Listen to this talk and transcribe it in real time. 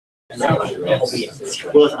Well,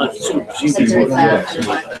 I sort of presume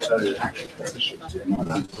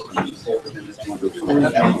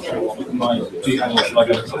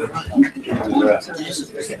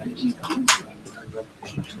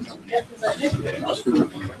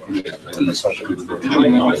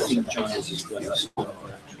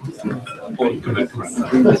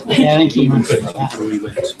Yeah, thank you.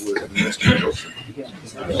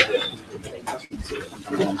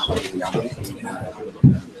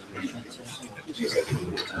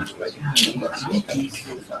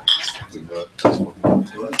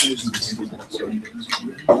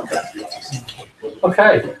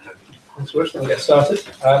 Okay, let's get started.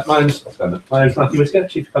 My name's Matthew Whitaker,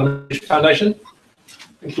 Chief Economist Foundation.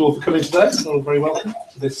 Thank you all for coming today. You're all very welcome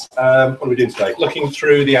to this. What are we doing today? Looking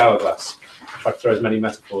through the hourglass. Try to throw as many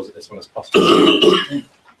metaphors at this one as possible.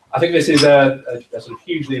 I think this is a sort of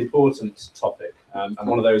hugely important topic, and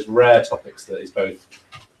one of those rare topics that is both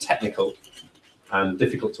technical and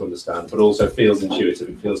difficult to understand, but also feels intuitive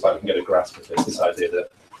and feels like we can get a grasp of this idea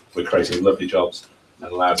that we're creating lovely jobs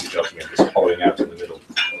and lousy jobs and we're just hollowing out in the middle.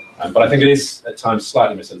 But I think it is at times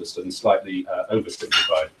slightly misunderstood and slightly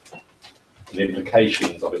oversimplified. The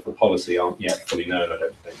implications of it for policy aren't yet fully known, I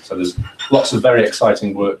don't think. So there's lots of very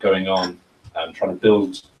exciting work going on, trying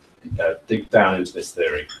to dig down into this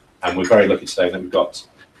theory. And we're very lucky today that we've got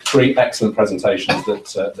 3 excellent presentations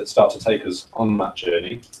that start to take us on that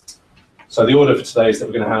journey. So the order for today is that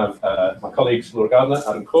we're going to have my colleagues Laura Gardner,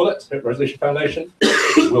 Adam Corlett here at Resolution Foundation.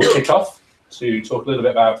 We'll kick off to talk a little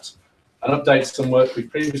bit about an update to some work we've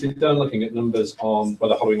previously done, looking at numbers on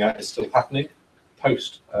whether hollowing out is still happening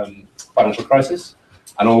post financial crisis,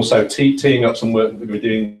 and also teeing up some work that we're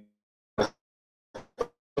doing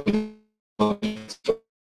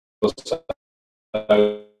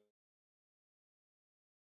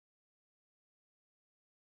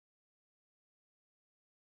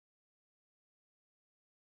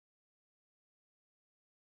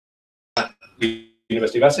the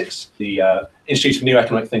University of Essex, the Institute for New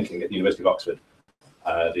Economic Thinking at the University of Oxford,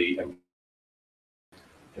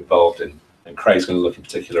 involved in, and Craig's going to look in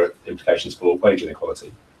particular at implications for wage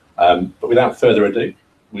inequality. But without further ado,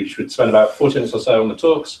 we should spend about 40 minutes or so on the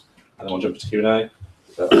talks, and then we'll jump into Q&A.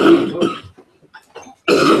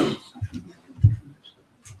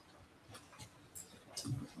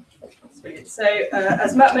 So,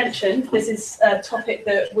 as Matt mentioned, this is a topic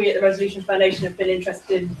that we at the Resolution Foundation have been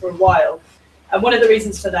interested in for a while. And one of the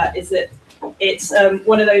reasons for that is that it's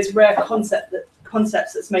one of those rare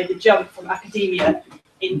concepts that's made the jump from academia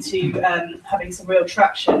into having some real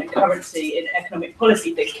traction and currency in economic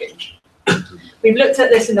policy thinking. We've looked at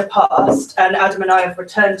this in the past, and Adam and I have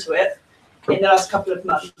returned to it in the last couple of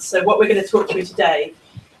months. So what we're going to talk through today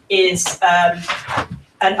is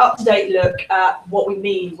an up-to-date look at what we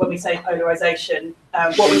mean when we say polarisation,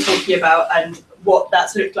 what we're talking about, and what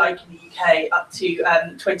that's looked like in the UK up to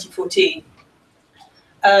 2014.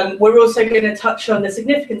 We're also going to touch on the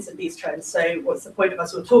significance of these trends. So what's the point of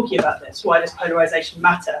us all talking about this? Why does polarisation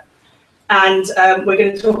matter? And we're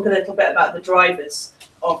going to talk a little bit about the drivers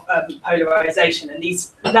of polarisation. And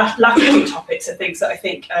these last 2 topics are things that I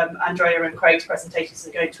think Andrea and Craig's presentations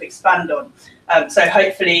are going to expand on. So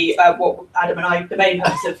hopefully what the main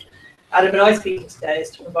purpose of Adam and I speaking today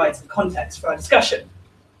is to provide some context for our discussion.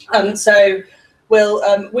 So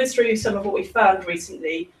we'll whiz through some of what we found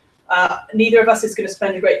recently. Neither of us is going to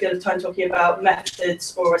spend a great deal of time talking about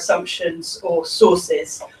methods or assumptions or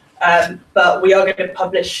sources, but we are going to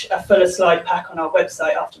publish a fuller slide pack on our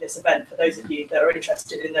website after this event for those of you that are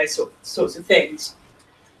interested in those sorts of things.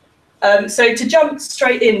 So to jump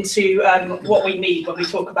straight into what we mean when we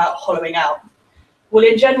talk about hollowing out. Well,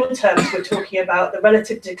 in general terms, we're talking about the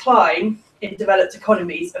relative decline in developed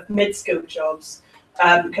economies of mid-skilled jobs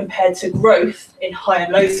compared to growth in high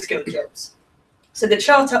and low-skilled jobs. So the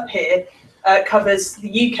chart up here covers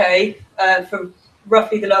the UK for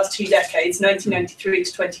roughly the last 2 decades, 1993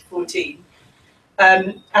 to 2014.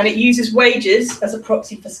 And it uses wages as a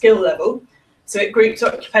proxy for skill level. So it groups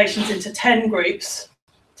occupations into 10 groups,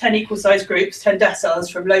 10 equal-sized groups, 10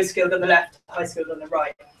 deciles from low-skilled on the left to high-skilled on the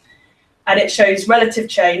right. And it shows relative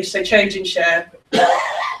change, so change in share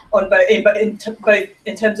on in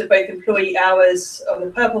terms of both employee hours on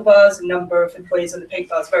the purple bars and number of employees on the pink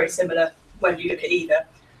bars, very similar when you look at either.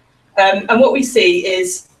 And what we see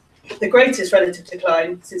is the greatest relative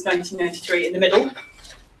decline since 1993 in the middle,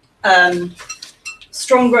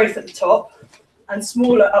 strong growth at the top, and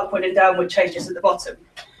smaller upward and downward changes at the bottom.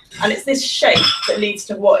 And it's this shape that leads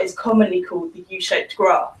to what is commonly called the U-shaped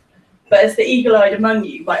graph. But as the eagle-eyed among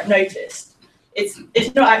you might have noticed, it's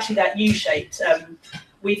not actually that U-shaped.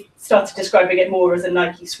 We've started describing it more as a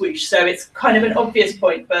Nike swoosh. So it's kind of an obvious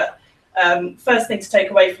point, but First thing to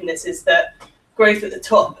take away from this is that growth at the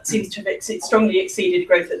top seems to have strongly exceeded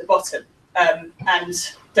growth at the bottom,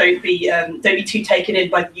 and don't be too taken in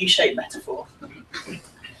by the U-shaped metaphor.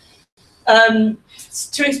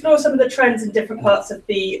 To explore some of the trends in different parts of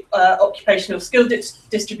the occupational skill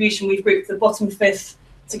distribution, we've grouped the bottom fifth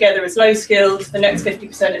together as low skilled, the next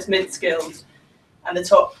 50% as mid skilled, and the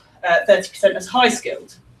top 30% as high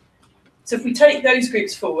skilled. So if we take those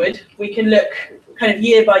groups forward, we can look kind of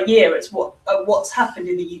year by year at what's happened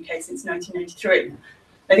in the UK since 1993.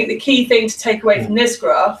 I think the key thing to take away from this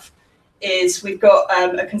graph is we've got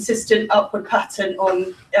a consistent upward pattern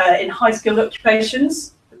in high skilled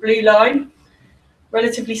occupations, the blue line,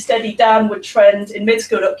 relatively steady downward trend in mid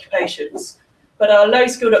skilled occupations, but our low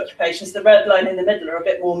skilled occupations, the red line in the middle, are a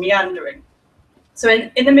bit more meandering. So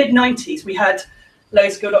in the mid 90s, we had low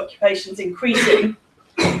skilled occupations increasing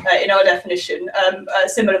in our definition, a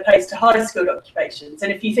similar pace to high skilled occupations.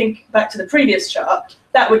 And if you think back to the previous chart,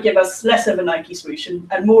 that would give us less of a Nike swoosh and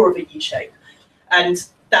more of a U shape. And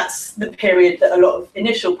that's the period that a lot of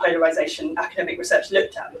initial polarization academic research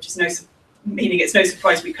looked at, which is meaning it's no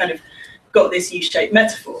surprise we kind of got this U-shaped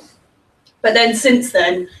metaphor. But then since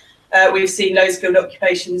then, we've seen low skilled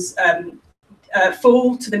occupations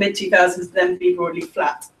fall to the mid 2000s and then be broadly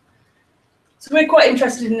flat. So we're quite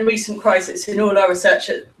interested in the recent crisis in all our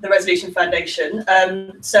research at the Resolution Foundation.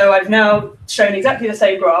 So I've now shown exactly the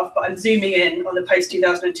same graph, but I'm zooming in on the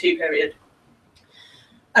post-2002 period.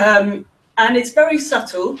 And it's very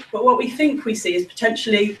subtle, but what we think we see is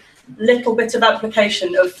potentially a little bit of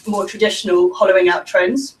application of more traditional hollowing out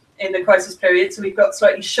trends in the crisis period. So we've got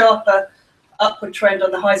slightly sharper upward trend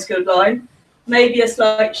on the high skilled line, maybe a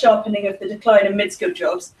slight sharpening of the decline in mid-skilled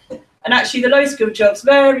jobs. And actually the low skilled jobs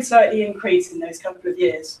very slightly increase in those couple of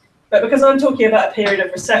years. But because I'm talking about a period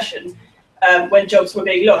of recession when jobs were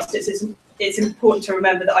being lost, it's important to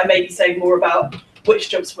remember that I may be saying more about which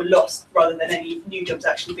jobs were lost rather than any new jobs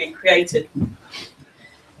actually being created.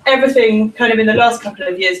 Everything kind of in the last couple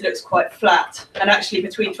of years looks quite flat. And actually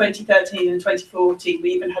between 2013 and 2014,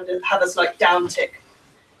 we even had to have a slight downtick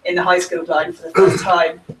in the high skilled line for the first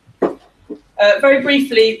time. Very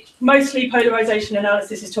briefly, mostly polarization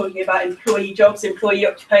analysis is talking about employee jobs, employee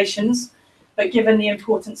occupations, but given the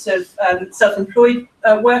importance of self-employed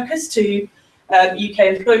workers to UK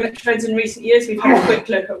employment trends in recent years, we've had a quick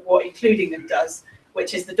look at what including them does,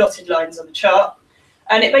 which is the dotted lines on the chart.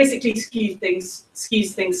 And it basically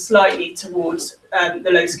skews things slightly towards the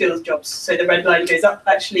low skills jobs. So the red line goes up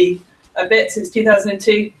actually a bit since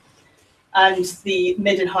 2002, and the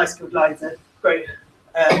mid and high skilled lines are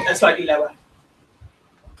slightly lower.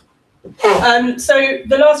 So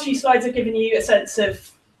the last few slides have given you a sense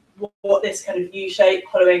of what this kind of U-shape,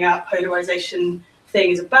 hollowing out polarization thing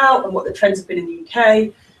is about and what the trends have been in the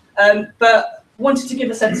UK, but wanted to give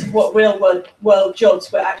a sense of what real world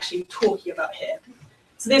jobs we're actually talking about here.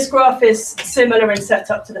 So this graph is similar in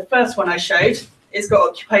setup to the first one I showed. It's got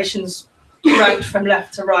occupations ranked from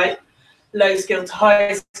left to right, low skilled to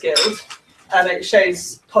high skilled. It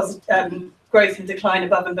shows growth and decline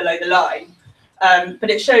above and below the line.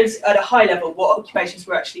 But it shows at a high level what occupations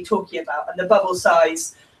we're actually talking about, and the bubble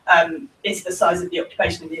size is the size of the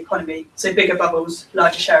occupation in the economy. So bigger bubbles,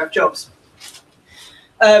 larger share of jobs.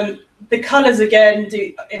 The colours again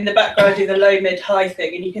in the background do the low, mid, high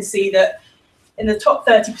thing, and you can see that in the top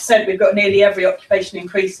 30% we've got nearly every occupation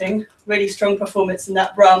increasing. Really strong performance in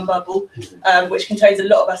that brown bubble, which contains a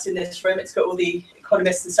lot of us in this room. It's got all the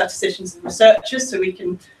economists and statisticians and researchers, so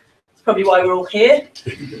it's probably why we're all here.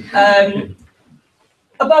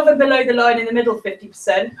 Above and below the line in the middle,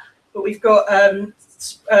 50%, but we've got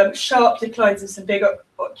sharp declines in some big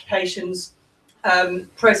occupations,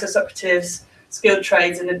 process operatives, skilled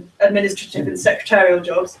trades, and administrative and secretarial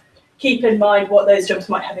jobs. Keep in mind what those jobs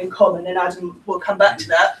might have in common, and Adam will come back to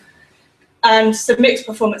that. And some mixed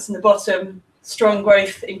performance in the bottom, strong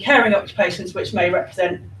growth in caring occupations, which may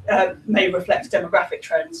reflect demographic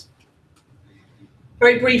trends.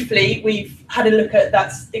 Very briefly, we've had a look at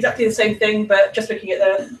that's exactly the same thing, but just looking at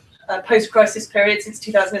the post-crisis period since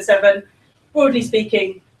 2007. Broadly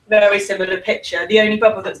speaking, very similar picture. The only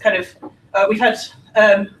bubble that's kind of, we've had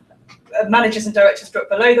managers and directors drop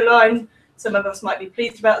below the line. Some of us might be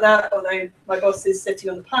pleased about that, although my boss is sitting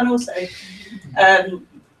on the panel. So,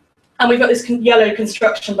 and we've got this yellow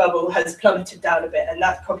construction bubble has plummeted down a bit, and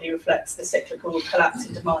that probably reflects the cyclical collapse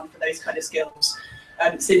in demand for those kind of skills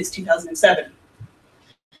since 2007.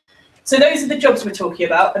 So those are the jobs we're talking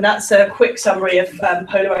about, and that's a quick summary of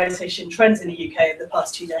polarisation trends in the UK over the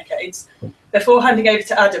past 2 decades. Before handing over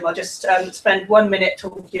to Adam, I'll just spend 1 minute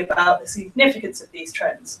talking about the significance of these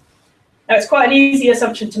trends. Now, it's quite an easy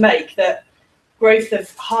assumption to make that growth of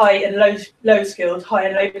high and low skilled, high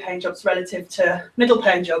and low paying jobs relative to middle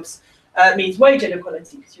paying jobs means wage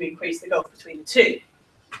inequality because you increase the gulf between the two.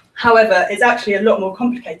 However, it's actually a lot more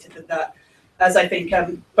complicated than that, as I think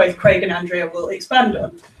both Craig and Andrea will expand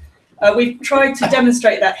on. We've tried to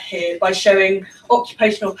demonstrate that here by showing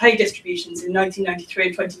occupational pay distributions in 1993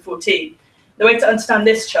 and 2014. The way to understand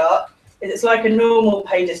this chart is it's like a normal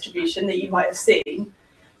pay distribution that you might have seen,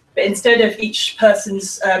 but instead of each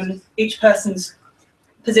person's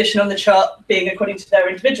position on the chart being according to their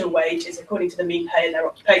individual wage, it's according to the mean pay in their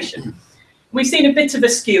occupation. We've seen a bit of a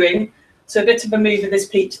skewing, so a bit of a move of this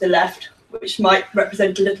peak to the left, which might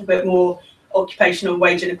represent a little bit more occupational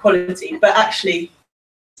wage inequality, but actually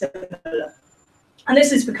similar. And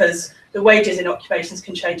this is because the wages in occupations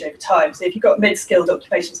can change over time. So if you've got mid-skilled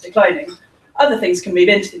occupations declining, other things can move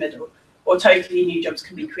into the middle, or totally new jobs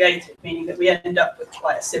can be created, meaning that we end up with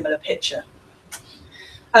quite a similar picture.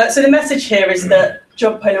 So the message here is that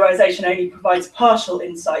job polarisation only provides partial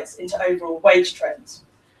insights into overall wage trends.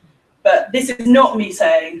 But this is not me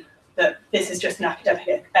saying that this is just an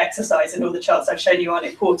academic exercise and all the charts I've shown you aren't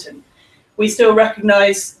important. We still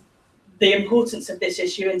recognise the importance of this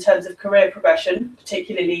issue in terms of career progression,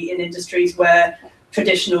 particularly in industries where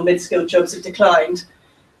traditional mid-skilled jobs have declined,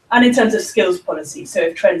 and in terms of skills policy. So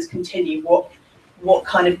if trends continue, what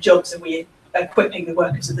kind of jobs are we equipping the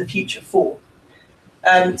workers of the future for?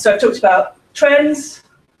 So I've talked about trends,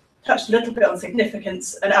 touched a little bit on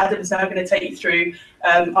significance, and Adam's now going to take you through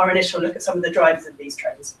our initial look at some of the drivers of these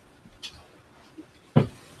trends.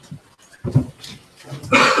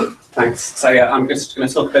 Thanks. So yeah, I'm just going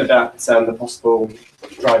to talk a bit about the possible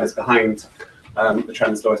drivers behind the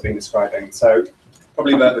trends Laura's been describing. So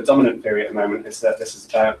probably the dominant theory at the moment is that this is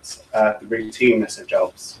about the routineness of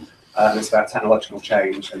jobs. And it's about technological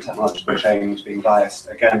change, and technological change being biased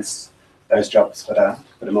against those jobs that are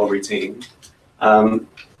more routine.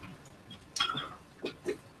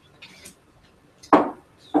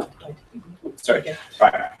 Sorry.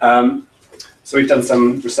 Right. So we've done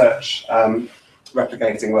some research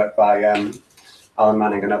replicating work by Alan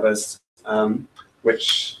Manning and others,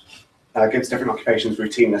 which gives different occupations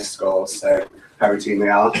routineness scores, so how routine they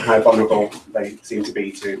are, how vulnerable they seem to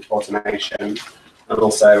be to automation, and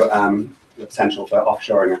also the potential for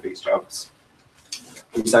offshoring of these jobs.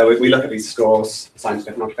 And so we look at these scores assigned to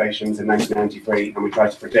different occupations in 1993, and we try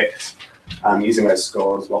to predict, using those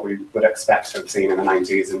scores, what we would expect to have seen in the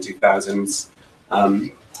 90s and 2000s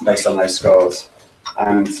based on those scores.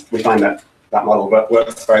 And we find that that model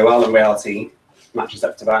works very well, and reality matches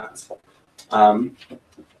up to that. And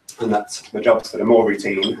that the jobs that are more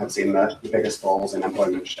routine have seen the biggest falls in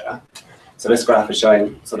employment share. So this graph is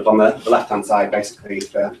showing sort of on the left-hand side, basically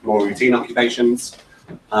the more routine occupations.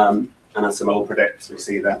 And as the model predicts, we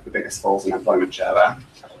see the biggest falls in employment share there.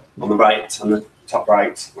 On the right, on the top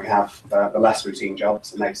right, we have the less routine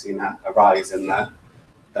jobs, and they've seen a rise in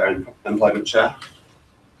their employment share.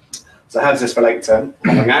 So how does this relate to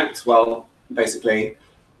leveling out? Well, basically,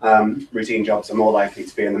 routine jobs are more likely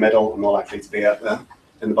to be in the middle and more likely to be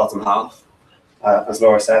in the bottom half. As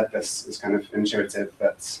Laura said, this is kind of intuitive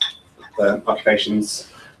that the occupations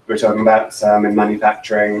we're talking about in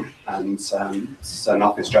manufacturing and certain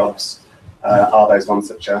office jobs are those ones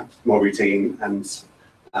which are more routine and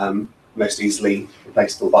most easily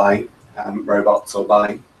replaceable by robots or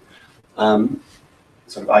by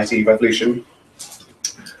sort of IT revolution.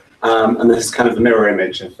 And this is kind of the mirror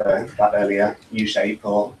image of that earlier U-shape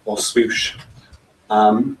or swoosh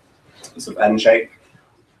sort of N shape.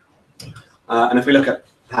 And if we look at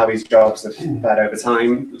how these jobs have fared over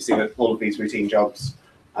time, we see that all of these routine jobs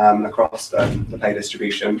across the pay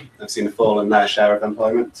distribution have seen a fall in their share of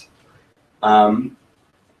employment. And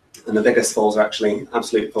the biggest falls are actually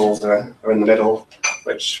absolute falls are in the middle,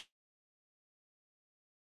 which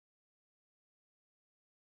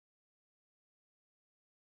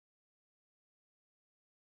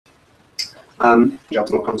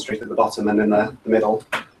jobs more concentrated at the bottom and in the middle.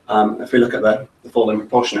 If we look at the fall in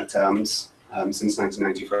proportionate terms since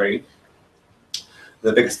 1993,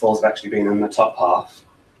 the biggest falls have actually been in the top half.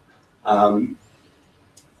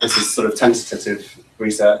 This is sort of tentative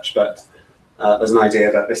research, but there's an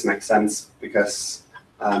idea that this makes sense because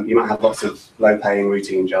you might have lots of low-paying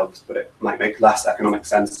routine jobs, but it might make less economic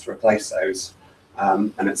sense to replace those.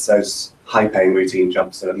 And it's those high-paying routine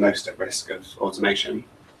jobs that are most at risk of automation.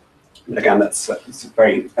 But again, it's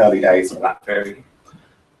very early days of that theory.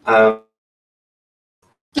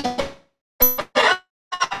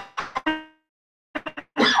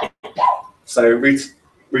 So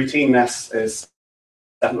routineness is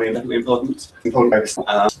definitely important.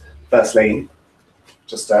 Firstly,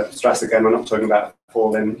 just to stress again, we're not talking about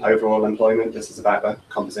fall in overall employment. This is about the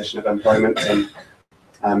composition of employment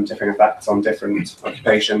and differing effects on different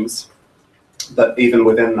occupations. But even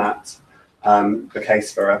within that, the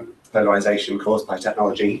case for a polarization caused by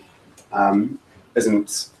technology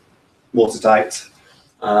isn't watertight.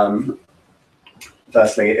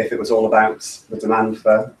 Firstly, if it was all about the demand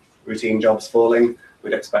for routine jobs falling,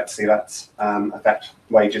 we'd expect to see that affect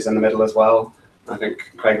wages in the middle as well. I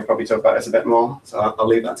think Craig will probably talk about this a bit more, so I'll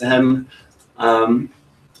leave that to him. And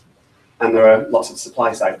there are lots of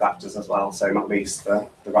supply side factors as well, so not least the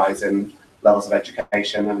rise in levels of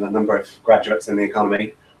education and the number of graduates in the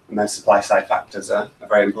economy, and those supply side factors are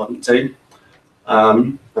very important too.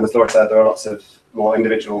 And as Laura said, there are lots of more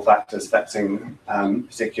individual factors affecting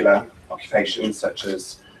particular occupations, such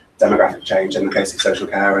as demographic change in the case of social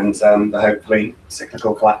care, and the hopefully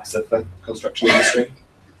cyclical collapse of the construction industry.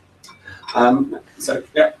 So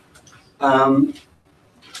yeah,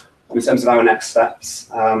 in terms of our next steps,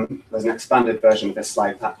 there's an expanded version of this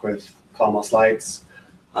slide pack with far more slides,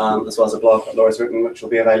 as well as a blog that Laura's written, which will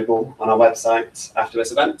be available on our website after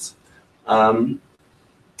this event. And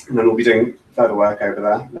then we'll be doing further work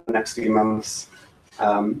over the next few months,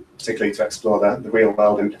 particularly to explore the real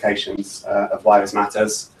world implications of why this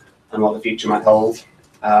matters and what the future might hold,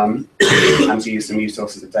 and to use some new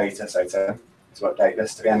sources of data, so to update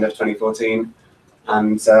this to the end of 2014,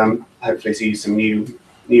 and hopefully to use some new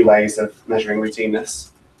ways of measuring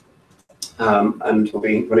routineness. And we'll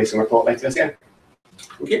be releasing a report later this year.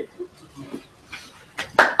 Thank you.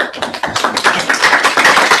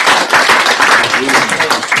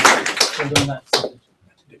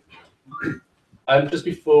 Just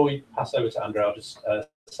before we pass over to Andrew, I'll just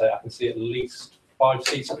say I can see at least 5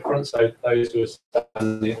 seats at the front, so those who are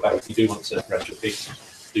standing at the back, if you do want to rest your piece,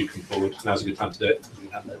 do come forward. Now's a good time to do it. You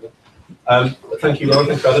can hand over. Thank you, Laura.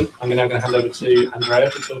 Thank you, Adam. I'm now going to hand over to Andrea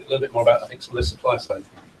to talk a little bit more about, I think, some of the supply side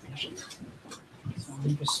issues. So let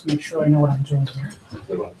me just make sure I know what I'm doing here.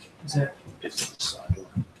 Is it? It's the side.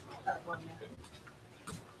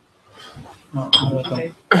 No, how do I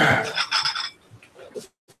go?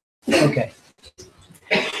 Okay.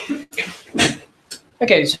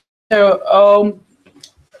 Okay, so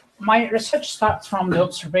my research starts from the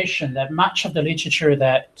observation that much of the literature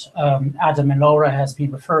that Adam and Laura has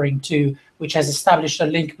been referring to, which has established a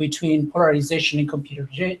link between polarization and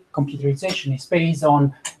computerization, is based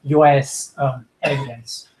on US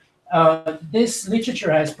evidence. This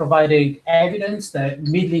literature has provided evidence that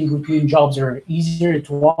middling routine jobs are easier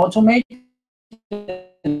to automate.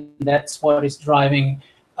 And that's what is driving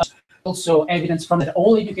also evidence from that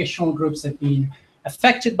all educational groups have been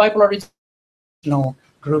affected by polarization.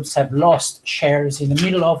 Groups have lost shares in the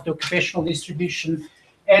middle of the occupational distribution.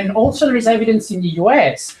 And also there is evidence in the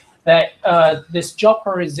US that this job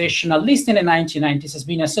polarization, at least in the 1990s, has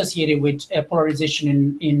been associated with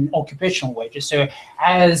polarization in occupational wages. So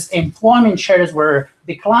as employment shares were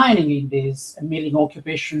declining in these middling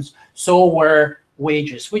occupations, so were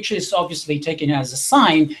wages, which is obviously taken as a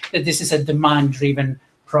sign that this is a demand-driven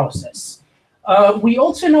process. We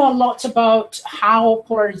also know a lot about how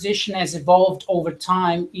polarization has evolved over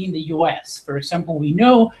time in the US. For example, we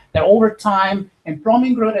know that over time,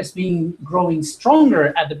 employment growth has been growing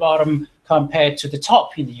stronger at the bottom compared to the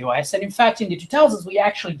top in the US. And in fact, in the 2000s, we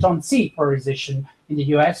actually don't see polarization in the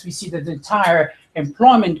US. We see that the entire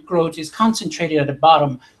employment growth is concentrated at the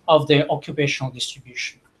bottom of the occupational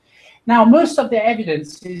distribution. Now, most of the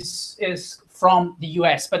evidence is from the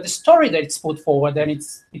US, but the story that it's put forward, and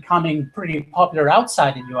it's becoming pretty popular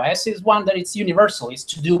outside the US, is one that it's universal. It's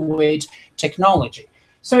to do with technology.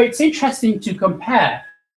 So it's interesting to compare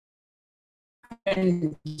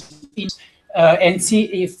and see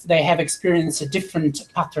if they have experienced a different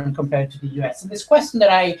pattern compared to the US. And this question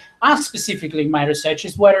that I asked specifically in my research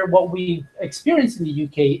is whether what we experience in the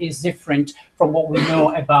UK is different from what we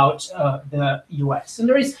know about the US. And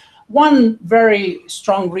there is one very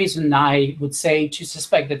strong reason, I would say, to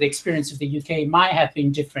suspect that the experience of the UK might have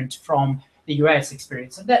been different from the US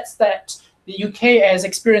experience. And that's that the UK has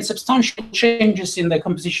experienced substantial changes in the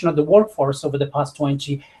composition of the workforce over the past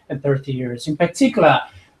 20 and 30 years. In particular,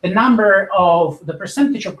 the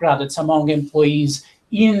percentage of graduates among employees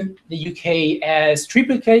in the UK has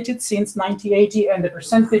triplicated since 1980, and the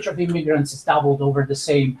percentage of immigrants has doubled over the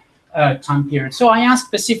same time period. So I asked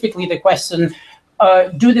specifically the question,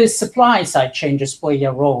 do the supply side changes play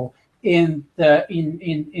a role in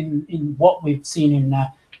what we've seen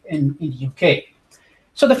in the UK?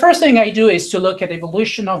 So the first thing I do is to look at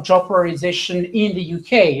evolution of job polarization in the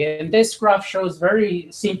UK, and this graph shows very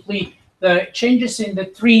simply the changes in the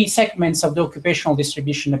 3 segments of the occupational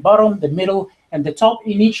distribution: the bottom, the middle, and the top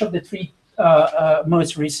in each of the 3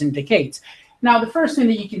 most recent decades. Now, the first thing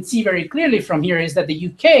that you can see very clearly from here is that the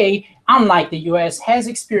UK, unlike the US, has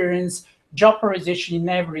experienced job polarization in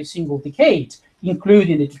every single decade,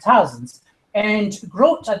 including the 2000s. And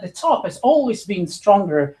growth at the top has always been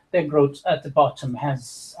stronger than growth at the bottom,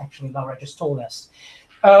 as actually Laura just told us.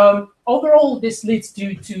 Overall, this leads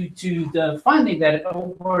to the finding that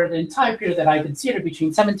over the entire period that I considered between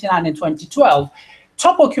 1979 and 2012,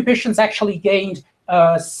 top occupations actually gained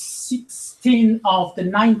 16 of the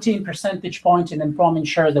 19 percentage points in employment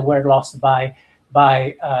share that were lost by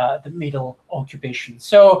the middle occupation.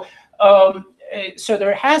 So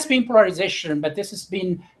there has been polarization, but this has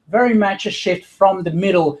been very much a shift from the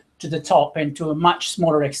middle to the top and to a much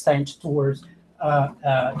smaller extent towards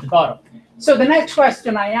the bottom. So the next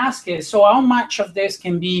question I ask is, so how much of this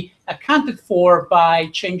can be accounted for by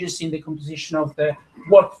changes in the composition of the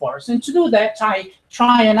workforce? And to do that, I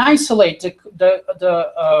try and isolate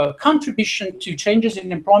the contribution to changes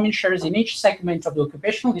in employment shares in each segment of the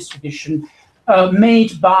occupational distribution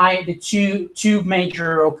made by the two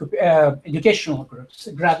major educational groups,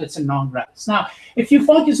 graduates and non-graduates. Now, if you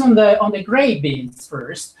focus on the gray bins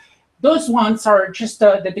first, those ones are just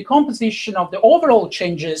the decomposition of the overall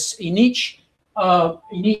changes in each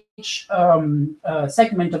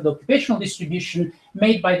segment of the occupational distribution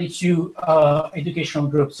made by the two educational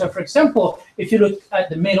groups. So, for example, if you look at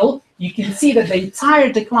the middle, you can see that the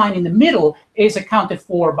entire decline in the middle is accounted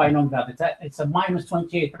for by non-graduates. It's a minus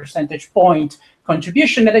 28 percentage point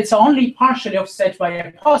contribution, that it's only partially offset by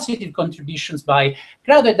a positive contributions by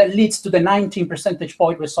graduate that leads to the 19 percentage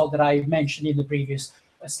point result that I mentioned in the previous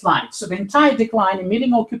slide. So the entire decline in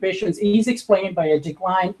middle occupations is explained by a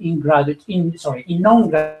decline in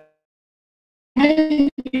non-graduate. The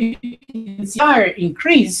entire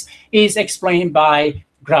increase is explained by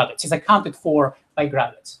graduates, is accounted for by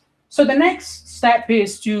graduates. So the next step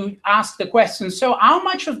is to ask the question, so how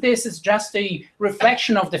much of this is just a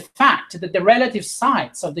reflection of the fact that the relative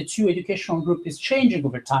size of the two educational groups is changing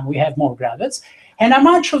over time? We have more graduates. And how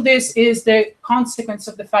much of this is the consequence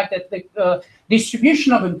of the fact that the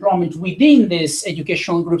distribution of employment within these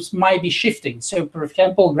educational groups might be shifting? So, for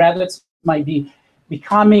example, graduates might be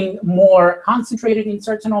becoming more concentrated in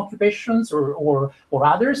certain occupations or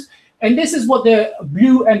others. And this is what the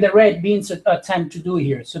blue and the red bins attempt to do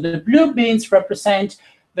here. So the blue bins represent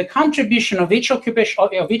the contribution of each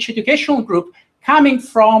educational group coming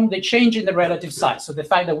from the change in the relative size. So the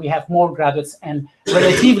fact that we have more graduates and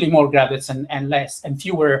relatively more graduates and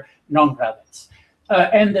fewer non-graduates.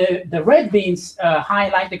 And the red bins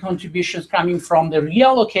highlight the contributions coming from the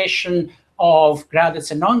reallocation of graduates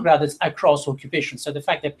and non-graduates across occupations. So the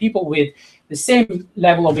fact that people with the same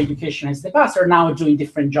level of education as the past are now doing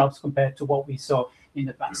different jobs compared to what we saw in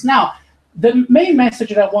the past. Now, the main message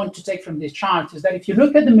that I want to take from this chart is that if you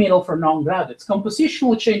look at the middle for non-graduates,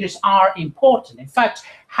 compositional changes are important. In fact,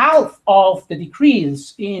 half of the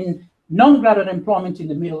decrease in non-graduate employment in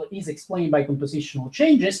the middle is explained by compositional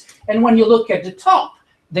changes. And when you look at the top,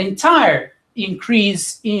 the entire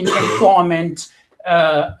increase in employment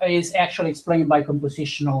is actually explained by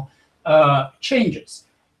compositional changes.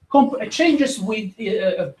 Changes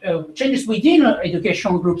within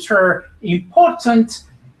educational groups are important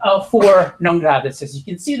for non-graduates. As you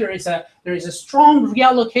can see, there is a strong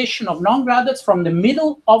reallocation of non-graduates from the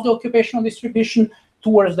middle of the occupational distribution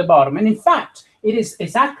towards the bottom. And in fact, it is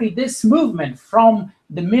exactly this movement from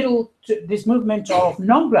the middle to this movement of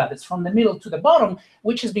non-graduates from the middle to the bottom,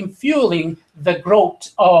 which has been fueling the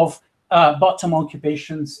growth of bottom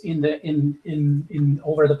occupations in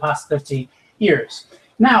over the past 30 years.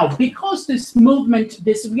 Now, because this movement,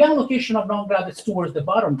 this reallocation of non-graduates towards the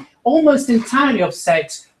bottom almost entirely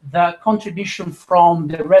offsets the contribution from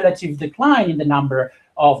the relative decline in the number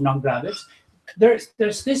of non-graduates, there's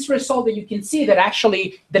this result that you can see that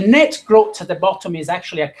actually the net growth at the bottom is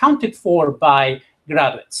actually accounted for by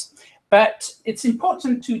graduates. But it's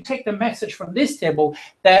important to take the message from this table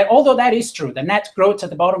that although that is true, the net growth at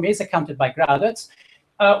the bottom is accounted by graduates,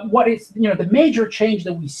 what is the major change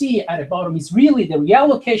that we see at the bottom is really the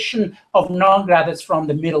reallocation of non-graduates from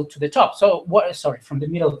the middle to the top. So from the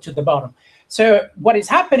middle to the bottom. So what is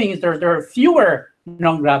happening is there are fewer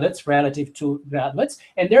non-graduates relative to graduates,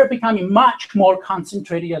 and they're becoming much more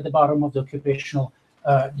concentrated at the bottom of the occupational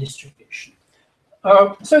distribution.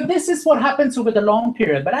 So this is what happens over the long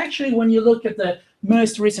period. But actually, when you look at the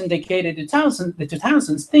most recent decade, the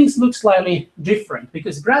 2000s, things look slightly different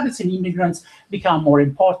because graduates and immigrants become more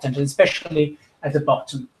important, especially at the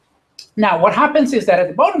bottom. Now, what happens is that at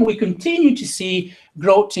the bottom, we continue to see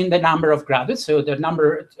growth in the number of graduates. So the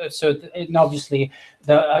number, and obviously,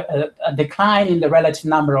 a decline in the relative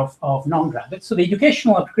number of non-graduates. So the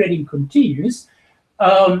educational upgrading continues.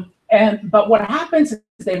 But what happens is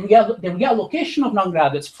the reallocation of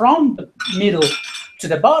non-graduates from the middle to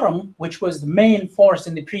the bottom, which was the main force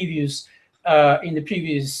in the previous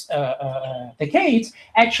decades,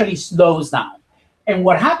 actually slows down. And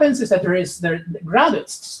what happens is that the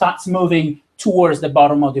graduates starts moving towards the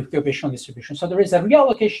bottom of the occupational distribution. So there is a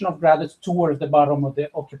reallocation of graduates towards the bottom of the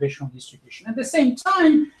occupational distribution. At the same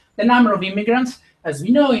time, the number of immigrants, as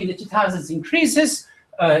we know, in the 2000s increases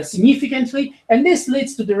significantly, and this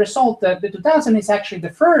leads to the result that the 2000 is actually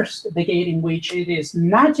the first decade in which it is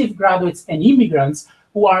native graduates and immigrants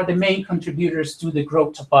who are the main contributors to the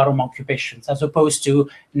growth of bottom occupations, as opposed to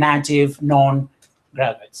native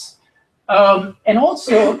non-graduates. And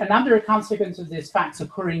also, another consequence of these facts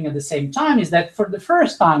occurring at the same time is that for the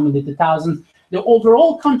first time in the 2000s, the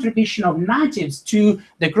overall contribution of natives to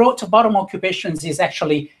the growth of bottom occupations is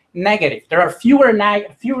actually negative. There are fewer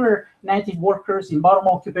native workers in bottom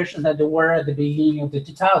occupations than there were at the beginning of the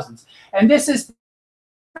 2000s. And this is the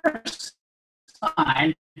first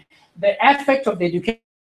time the effect of the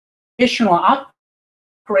educational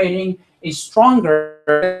upgrading is stronger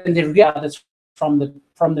than the reality from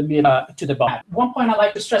the middle to the bottom. One point I'd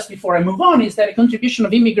like to stress before I move on is that the contribution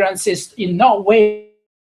of immigrants is in no way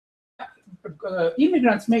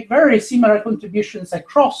immigrants make very similar contributions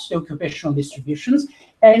across the occupational distributions,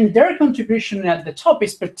 and their contribution at the top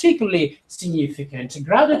is particularly significant.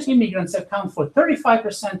 Graduate immigrants account for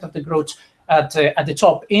 35% of the growth at the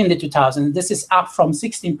top in the 2000s. This is up from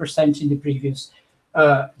 16% in the previous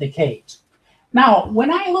decade. Now,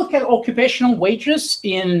 when I look at occupational wages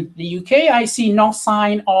in the UK, I see no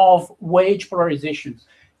sign of wage polarization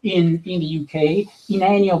in the UK in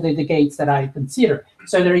any of the decades that I consider.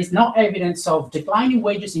 So there is no evidence of declining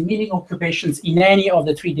wages in middle occupations in any of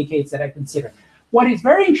the 3 decades that I consider. What is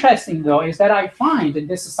very interesting, though, is that I find, and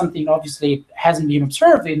this is something obviously hasn't been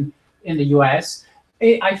observed in the US,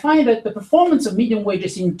 I find that the performance of median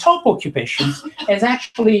wages in top occupations has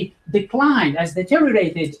actually declined, has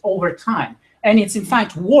deteriorated over time. And it's in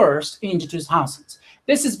fact worse in the 2000s.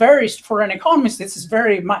 This is for an economist, this is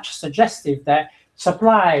very much suggestive that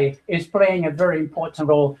supply is playing a very important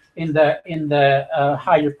role in the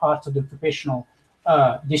higher part of the occupational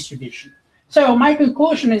distribution. So my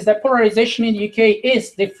conclusion is that polarization in the UK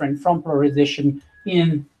is different from polarization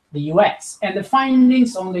in the US. And the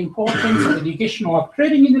findings on the importance of educational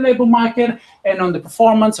upgrading in the labor market and on the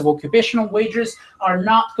performance of occupational wages are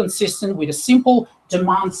not consistent with a simple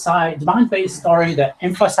demand-based story that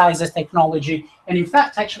emphasizes technology, and in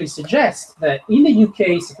fact actually suggests that in the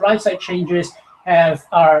UK, supply-side changes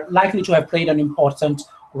are likely to have played an important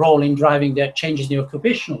role in driving the changes in the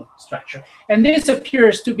occupational structure. And this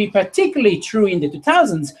appears to be particularly true in the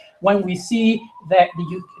 2000s, when we see that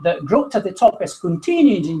the growth at the top has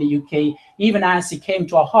continued in the UK, even as it came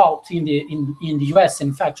to a halt in the US.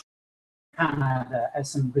 In fact, Canada,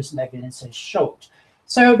 as some recent evidence has showed.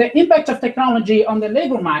 So the impact of technology on the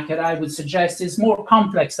labor market, I would suggest, is more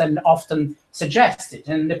complex than often suggested.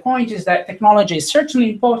 And the point is that technology is certainly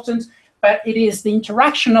important, but it is the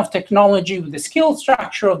interaction of technology with the skill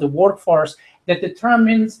structure of the workforce that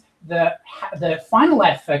determines the final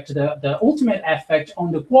effect, the ultimate effect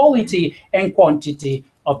on the quality and quantity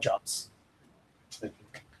of jobs. Thank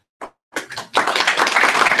you.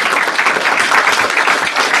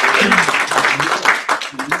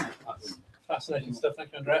 Fascinating stuff.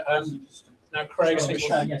 Thank you, Andrea. Now, Craig, I think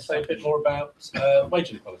we'll say a bit more about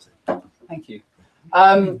wage inequality. Thank you.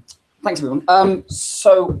 Thanks, everyone.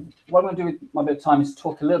 So what I'm going to do with my bit of time is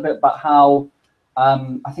talk a little bit about how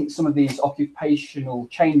I think some of these occupational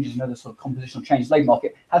changes and other sort of compositional changes in the labour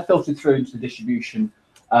market have filtered through into the distribution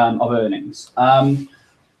of earnings.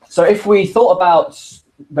 So if we thought about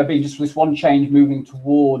there being just this one change moving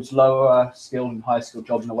towards lower skilled and higher skilled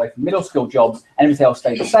jobs and away from middle skilled jobs, and everything else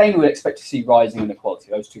stayed the same, we would expect to see rising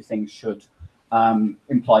inequality. Those two things should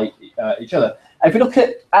imply each other. And if we look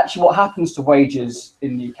at actually what happens to wages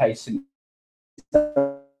in the UK since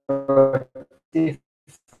different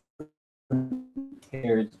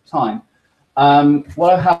periods of time,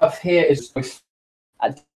 what I have here is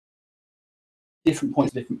at different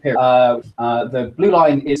points, different periods. The blue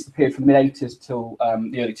line is the period from the mid-80s till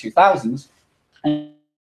the early 2000s, and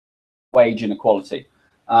wage inequality.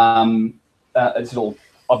 It's all.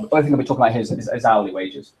 The only thing I'll be talking about here is hourly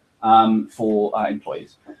wages for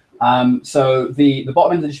employees. So the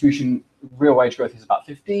bottom end of the distribution, real wage growth is about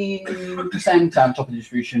 15%, and top of the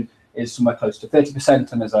distribution is somewhere close to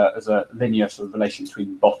 30%, and there's a linear sort of relation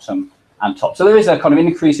between bottom and top. So there is a kind of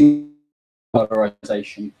increasing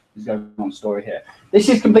polarization is going on story here. This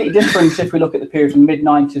is completely different if we look at the period from the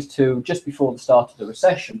mid-90s to just before the start of the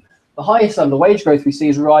recession. The highest level of wage growth we see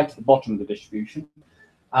is right at the bottom of the distribution.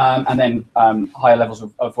 and then higher levels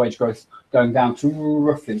of wage growth going down to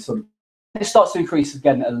roughly sort of, it starts to increase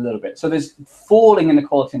again a little bit. So there's falling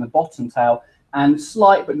inequality in the bottom tail and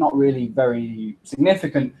slight but not really very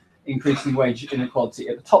significant increase in wage inequality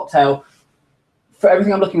at the top tail. For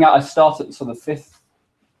everything I'm looking at, I start at the sort of 5th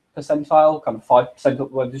percentile, kind of 5%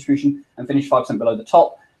 upward distribution, and finish 5% below the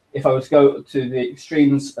top. If I were to go to the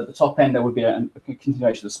extremes at the top end, there would be a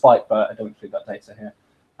continuation of the spike, but I don't include that data here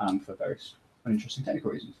for various uninteresting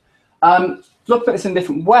technical reasons. To look at this in a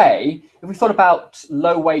different way, if we thought about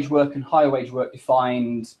low wage work and higher wage work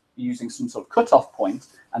defined using some sort of cutoff point,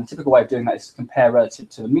 and a typical way of doing that is to compare relative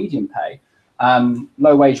to the median pay.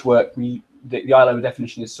 Low wage work, the ILO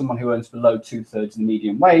definition is someone who earns below 2/3 the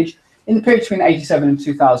median wage. In the period between 87 and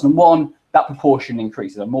 2001, that proportion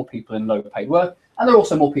increases. There are more people in low paid work, and there are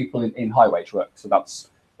also more people in high wage work. So that's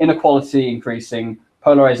inequality increasing,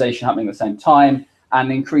 polarization happening at the same time,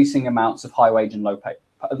 and increasing amounts of high wage and high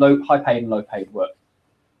paid and low paid work.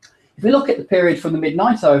 If we look at the period from the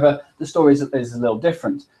mid-90s, however, the story is a little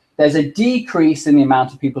different. There's a decrease in the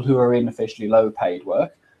amount of people who are in officially low paid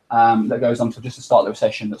work that goes on to just the start of the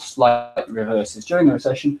recession, that slightly reverses during the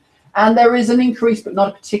recession. And there is an increase, but not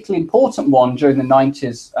a particularly important one, during the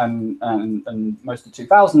 90s and most of the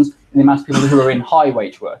 2000s in the amount of people who are in high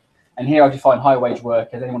wage work. And here I define high wage work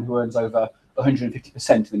as anyone who earns over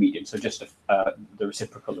 150% of the median, so just the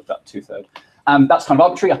reciprocal of that 2/3. That's kind of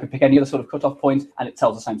arbitrary. I could pick any other sort of cutoff point, and it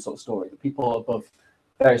tells the same sort of story. The people above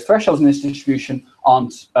various thresholds in this distribution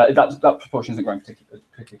aren't, that proportion isn't growing particularly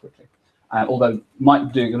quickly, although might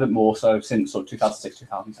be doing a bit more so since sort of 2006,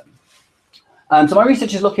 2007. So my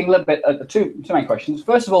research is looking a little bit at the two main questions.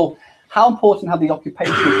 First of all, how important have the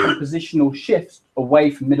occupational compositional shifts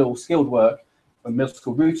away from middle skilled work or middle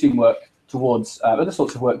skilled routine work towards other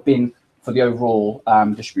sorts of work been for the overall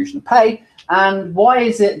distribution of pay? And why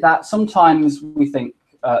is it that sometimes we think,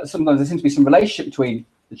 sometimes there seems to be some relationship between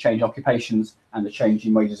the change in occupations and the change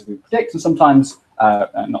in wages that we predict, and sometimes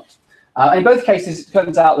not. In both cases, it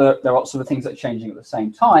turns out that there are lots of things that are changing at the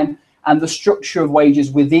same time, and the structure of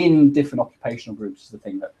wages within different occupational groups is the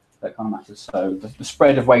thing that kind of matters. So the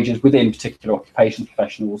spread of wages within particular occupations,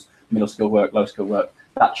 professionals, middle skilled work, low skilled work,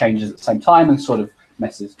 that changes at the same time and sort of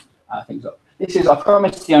messes things up. This is, I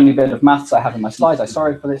promise, the only bit of maths I have in my slides. I'm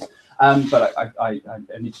sorry for this, but I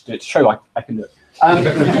need to do it to show I can do it.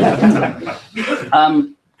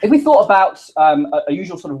 If we thought about a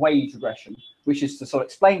usual sort of wage regression, which is to sort of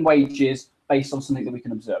explain wages based on something that we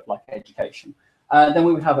can observe, like education, then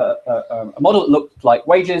we would have a model that looked like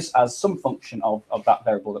wages as some function of that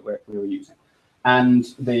variable that we were using. And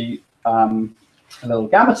the little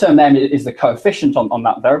gamma term then is the coefficient on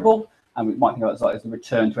that variable, and we might think of it as the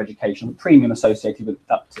return to education, the premium associated with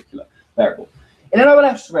that particular variable. In an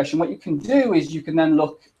OLS regression, what you can do is you can then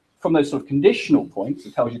look from those sort of conditional points.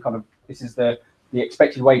 It tells you kind of, this is the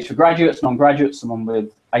expected wage for graduates, non-graduates, someone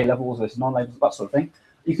with A levels versus non-levels, that sort of thing.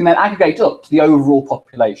 You can then aggregate up to the overall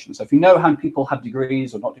population. So if you know how many people have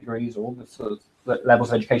degrees or not degrees or all the sort of levels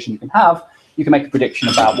of education you can have, you can make a prediction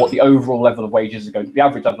about what the overall level of wages are going to be, the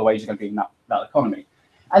average level of wages are going to be in that economy.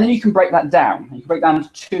 And then you can break that down. You can break down into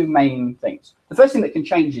two main things. The first thing that can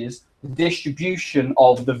change is the distribution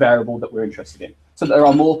of the variable that we're interested in. So that there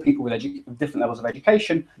are more people with different levels of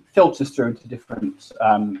education, filters through into different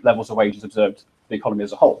levels of wages observed in the economy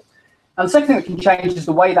as a whole. And the second thing that can change is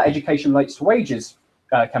the way that education relates to wages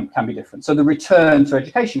can be different. So the return to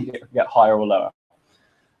education can get higher or lower.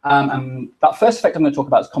 And that first effect I'm going to talk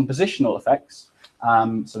about is compositional effects.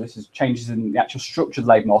 So this is changes in the actual structure of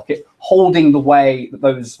the labour market, holding the way that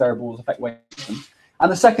those variables affect wages.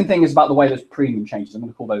 And the second thing is about the way those premium changes. I'm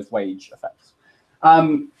going to call those wage effects.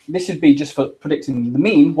 This would be just for predicting the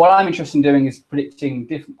mean. What I'm interested in doing is predicting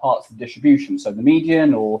different parts of the distribution. So the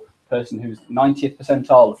median or person who's 90th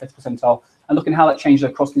percentile or 5th percentile, and looking how that changes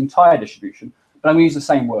across the entire distribution. But I'm going to use the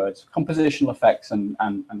same words, compositional effects and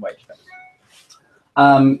wage effects.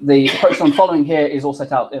 The approach I'm following here is all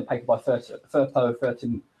set out in a paper by Firpo,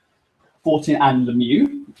 14, and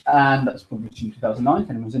Lemieux, and that's published in 2009, if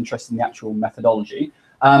anyone's interested in the actual methodology.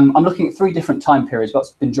 I'm looking at 3 different time periods, but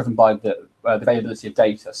that's been driven by the availability of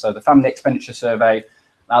data. So the Family Expenditure Survey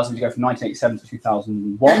allows them to go from 1987 to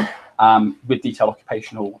 2001 with detailed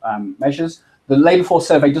occupational measures. The Labour Force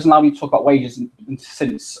Survey doesn't allow me to talk about wages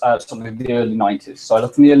since sort of the early 90s. So I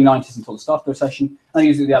looked from the early 90s until the start of the recession, and I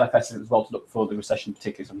used the LFS as well to look for the recession,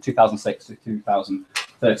 particularly from 2006 to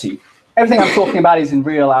 2013. Everything I'm talking about is in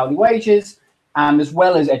real hourly wages, and as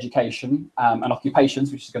well as education and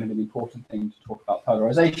occupations, which is going to be the important thing to talk about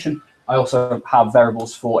polarization. I also have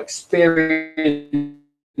variables for experience,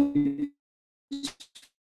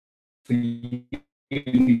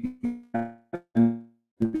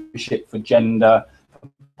 leadership, for gender,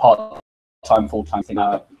 part-time, full-time thing.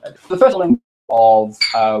 The first one of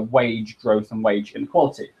wage growth and wage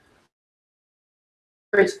inequality.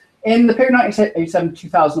 In the period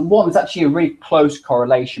 1987-2001, there's actually a really close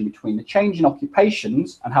correlation between the change in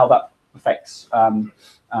occupations and how that affects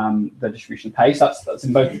the distribution of pay. So that's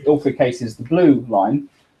in all three cases the blue line.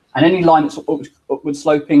 And any line that's upward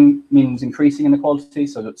sloping means increasing inequality,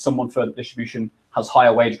 so that someone further distribution has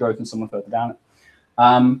higher wage growth than someone further down it.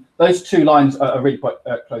 Those two lines are really quite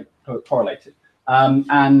correlated.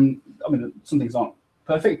 And I mean, some things aren't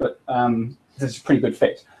perfect, but there's a pretty good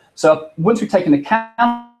fit. So once we've taken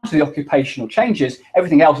account of the occupational changes,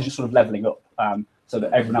 everything else is just sort of leveling up. So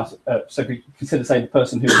that everyone else, so if we consider, say, the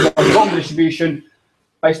person who's on the distribution,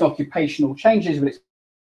 based on occupational changes,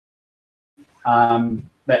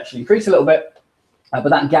 they actually increase a little bit, but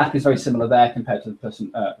that gap is very similar there compared to the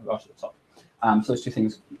person right at the top. So those two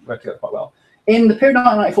things work together quite well. In the period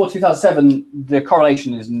 1994-2007, the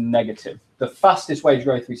correlation is negative. The fastest wage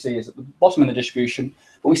growth we see is at the bottom of the distribution,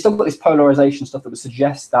 but we still got this polarization stuff that would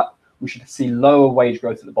suggest that we should see lower wage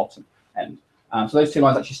growth at the bottom end. So those two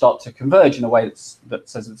lines actually start to converge in a way that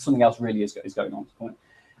says that something else really is going on at this point.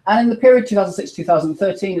 And in the period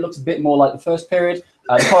 2006-2013, it looks a bit more like the first period.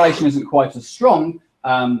 The correlation isn't quite as strong.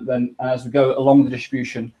 Then as we go along the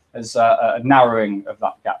distribution, there's a narrowing of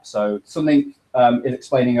that gap. So something is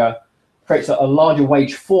explaining creates a larger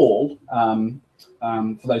wage fall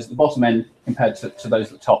for those at the bottom end compared to those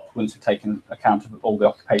at the top once we've taken account of all the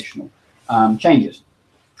occupational changes.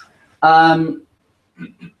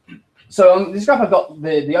 So on this graph, I've got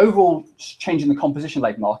the overall change in the composition of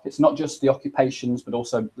labour markets, not just the occupations, but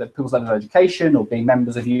also people's level of education, or being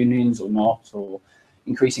members of unions or not, or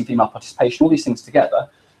increasing female participation, all these things together.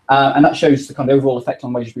 And that shows the kind of overall effect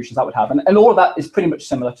on wage distributions that would have. And all of that is pretty much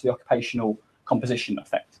similar to the occupational composition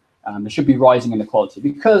effect. There should be rising inequality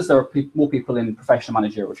because there are more people in professional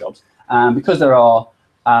managerial jobs, because there are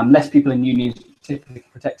less people in unions, typically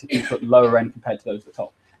protected people at the lower end compared to those at the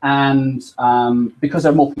top. And because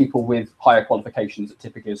there are more people with higher qualifications that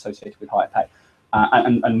typically are associated with higher pay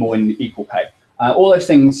and more in equal pay. All those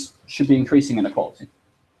things should be increasing inequality.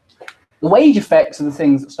 The wage effects are the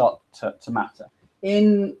things that start to matter.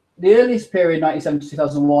 In the earliest period, 1997 to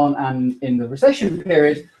 2001, and in the recession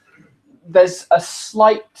period, there's a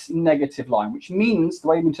slight negative line, which means the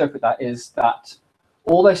way we interpret that is that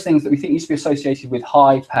all those things that we think used to be associated with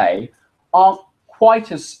high pay aren't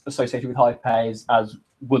quite as associated with high pay as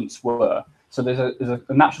once were. So there's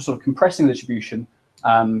a natural sort of compressing the distribution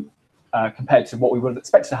compared to what we would have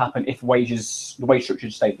expected to happen if the wage structure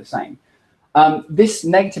had stayed the same. This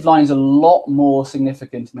negative line is a lot more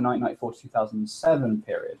significant in the 1994 to 2007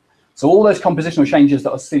 period. So all those compositional changes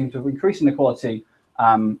that are seen to increase inequality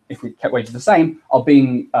if we kept wages the same are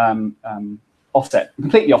being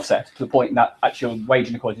completely offset to the point that actual wage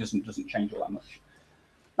inequality doesn't change all that much.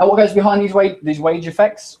 Now, what goes behind these wage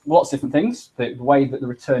effects? Lots of different things. The way that the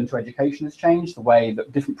return to education has changed, the way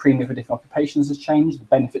that different premium for different occupations has changed, the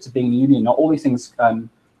benefits of being in a union. Not all these things can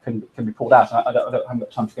be pulled out. I don't have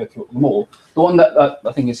time to go through them all. The one that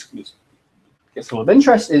I think gets a lot of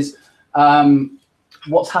interest is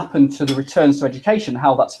what's happened to the returns to education,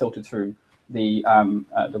 how that's filtered through the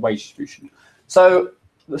wage distribution. So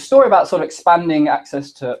the story about sort of expanding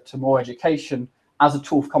access to more education as a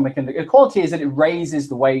tool for combating inequality is that it raises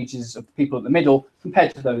the wages of the people at the middle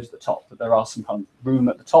compared to those at the top, that there are some kind of room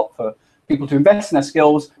at the top for people to invest in their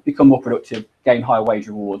skills, become more productive, gain higher wage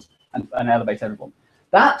rewards, and elevate everyone.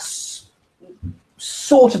 That's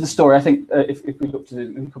sort of the story, I think, if we look at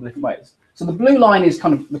it in a couple of different ways. So the blue line is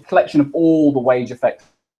kind of the collection of all the wage effects.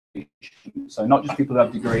 So not just people who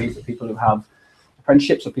have degrees, but people who have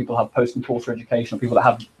apprenticeships, or people who have post and quarter education, or people that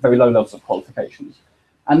have very low levels of qualifications.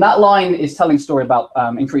 And that line is telling a story about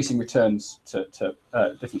increasing returns to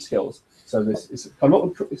different skills. So this is kind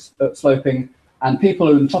of sloping, and people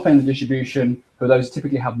who are in the top end of the distribution, who are those who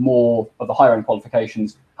typically have more of the higher end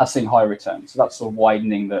qualifications, have seen higher returns. So that's sort of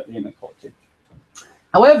widening the inequality.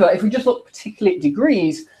 However, if we just look particularly at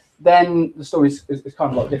degrees, then the story is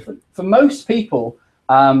kind of a lot different. For most people,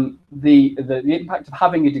 the impact of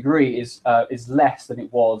having a degree is less than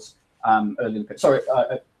it was earlier. Sorry,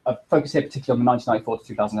 I focus here particularly on the 1994 to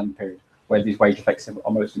 2007 period, where these wage effects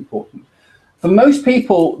are most important. For most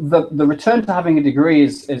people, the return to having a degree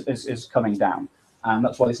is coming down, and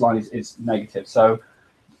that's why this line is negative. So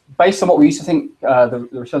based on what we used to think the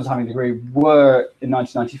returns to having a degree were in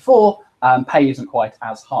 1994, pay isn't quite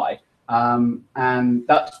as high, and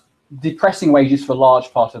that's depressing wages for a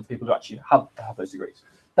large part of the people who actually have those degrees.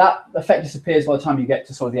 That effect disappears by the time you get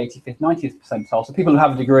to sort of the 85th, 90th percentile. So people who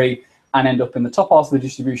have a degree and end up in the top half of the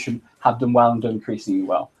distribution have done well and done increasingly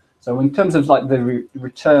well. So in terms of like the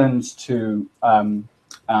returns to having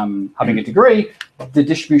a degree, the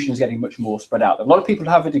distribution is getting much more spread out. A lot of people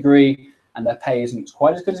have a degree and their pay isn't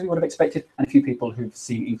quite as good as we would have expected, and a few people who've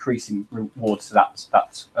seen increasing rewards to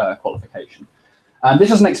that qualification. This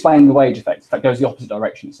doesn't explain the wage effect. In fact, it goes the opposite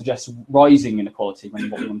direction. It suggests rising inequality when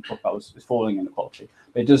what we want to talk about is falling inequality.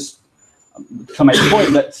 But it does make the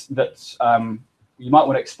point that you might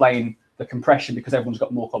want to explain the compression because everyone's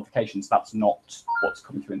got more qualifications. That's not what's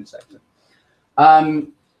coming through in the sector. I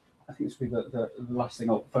think this will be the last thing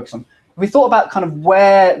I'll focus on. If we thought about kind of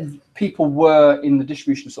where people were in the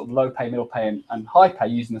distribution of sort of low pay, middle pay, and high pay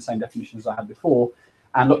using the same definitions I had before,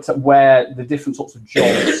 and looked at where the different sorts of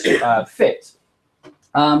jobs fit.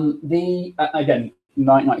 Again,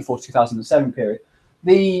 1994 to 2007 period,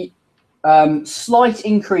 the slight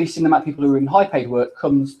increase in the amount of people who are in high paid work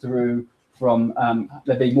comes through from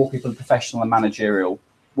there being more people in professional and managerial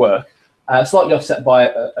work, slightly offset by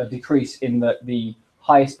a decrease in the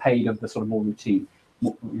highest paid of the sort of more routine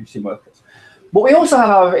workers. What we also have,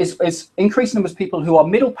 however, is increasing numbers of people who are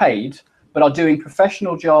middle paid but are doing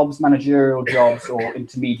professional jobs, managerial jobs, or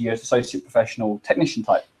intermediate, associate professional, technician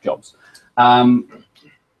type jobs.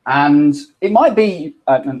 And it might be,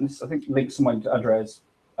 and this I think links somewhere to Andrea's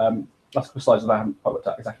last couple of slides that I haven't quite worked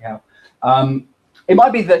out exactly how. It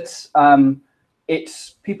might be that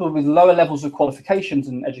it's people with lower levels of qualifications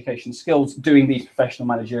and education skills doing these professional,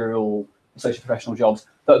 managerial, associate professional jobs,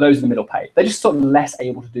 that those are the middle paid. They're just sort of less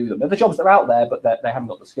able to do them. They're the jobs that are out there, but they haven't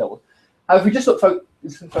got the skills. If we just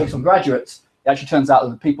focus on graduates, it actually turns out that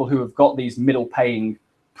the people who have got these middle paying,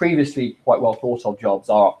 previously quite well thought of jobs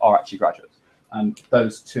are actually graduates. And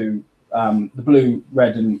those two, the blue,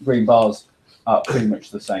 red, and green bars are pretty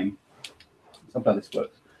much the same. So I'm glad this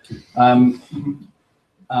works.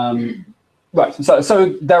 Right,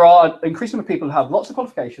 so there are an increasing number of people who have lots of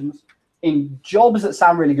qualifications in jobs that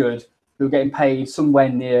sound really good, who are getting paid somewhere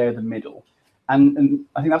near the middle. And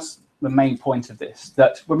I think that's the main point of this,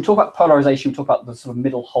 that when we talk about polarization, we talk about the sort of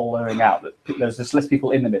middle hollowing out, that there's just less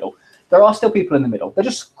people in the middle. There are still people in the middle. They're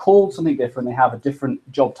just called something different. They have a different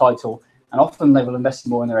job title, and often they will invest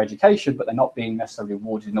more in their education, but they're not being necessarily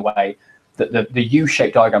rewarded in the way that the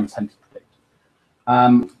U-shaped diagrams tend to predict.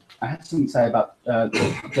 I had something to say about the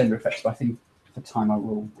gender effects, but I think for time I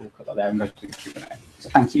will cut that there and go to the Q&A. So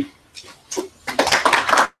thank you.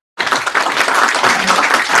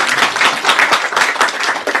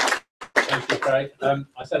 Thank you, Craig.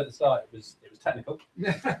 I said at the start it was technical.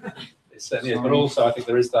 It certainly is, but also I think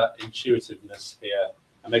there is that intuitiveness here,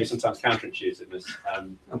 and maybe sometimes counterintuitiveness,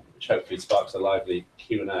 which hopefully sparks a lively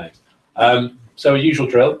Q&A. So a usual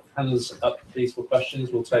drill, hands up please for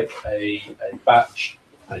questions. We'll take a batch,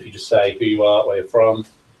 and if you just say who you are, where you're from,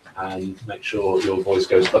 and make sure your voice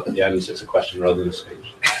goes up at the end so it's a question rather than a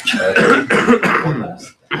speech.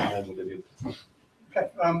 Okay,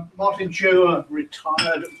 Martin Jewer,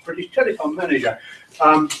 retired British Telecom manager.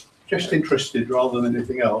 Just interested rather than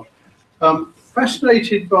anything else.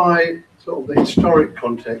 Fascinated by sort of the historic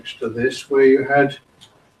context of this, where you had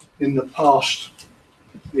in the past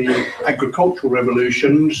the agricultural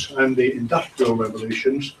revolutions and the industrial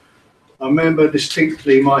revolutions. I remember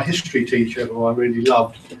distinctly my history teacher, who I really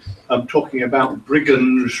loved, talking about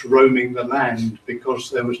brigands roaming the land because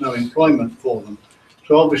there was no employment for them.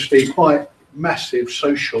 So obviously quite massive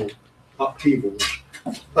social upheavals.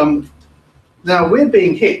 Now we're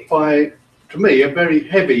being hit by, to me, a very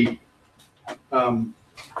heavy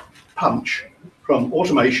punch from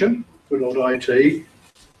automation, good old IT,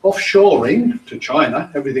 offshoring to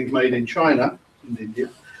China, everything's made in China and India,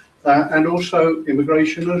 and also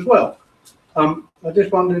immigration as well. I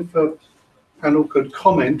just wondered if the panel could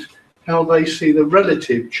comment how they see the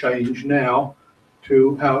relative change now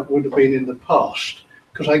to how it would have been in the past.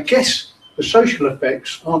 Because I guess the social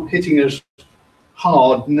effects aren't hitting us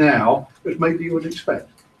hard now as maybe you would expect.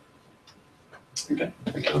 Okay.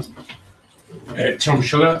 Tom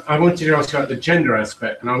Schuller, I wanted to ask about the gender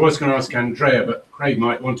aspect, and I was going to ask Andrea, but Craig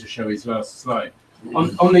might want to show his last slide.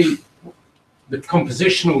 On the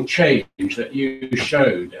compositional change that you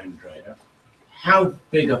showed, Andrea, how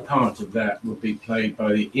big a part of that will be played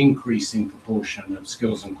by the increasing proportion of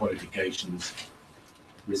skills and qualifications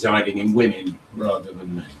residing in women rather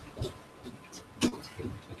than men?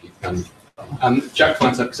 Thank you. Jack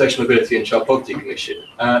Flantock, Social Mobility and Child Poverty Commission.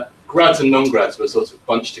 Grads and non-grads were sort of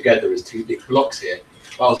bunched together as two big blocks here.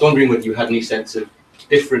 But I was wondering whether you had any sense of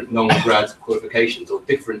different non-grad qualifications or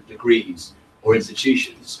different degrees or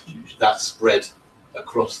institutions that spread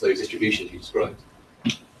across those distributions you described.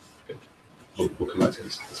 We'll come back to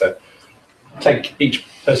this. So take each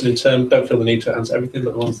person in turn. Don't feel the need to answer everything,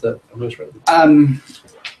 but the ones that are most relevant.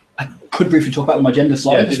 I could briefly talk about my gender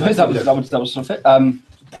slide. Yeah, I suppose that was sort of it.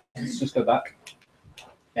 Let's just go back.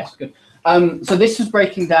 Yes, good. So this is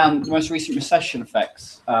breaking down the most recent recession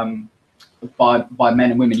effects by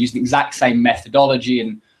men and women using the exact same methodology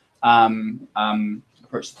and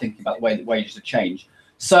approach to thinking about the way that wages have changed.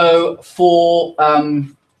 So for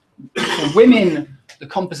women, the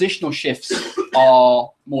compositional shifts are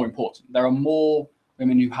more important. There are more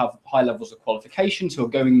women who have high levels of qualifications who are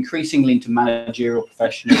going increasingly into managerial,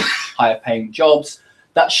 professional, higher paying jobs.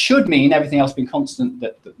 That should mean, everything else being constant,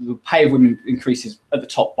 that the pay of women increases at the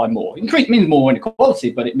top by more. It means more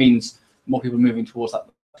inequality, but it means more people moving towards that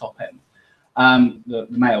top end, the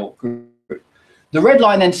male group. The red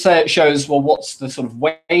line then shows, well, what's the sort of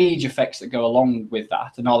wage effects that go along with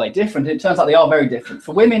that, and are they different? It turns out they are very different.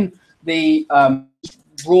 For women, the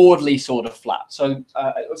broadly sort of flat, so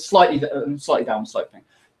slightly down sloping.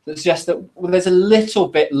 That suggests that there's a little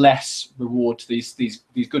bit less reward to these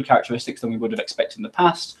good characteristics than we would have expected in the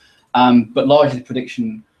past, but largely the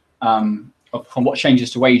prediction from what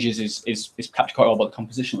changes to wages is captured quite well by the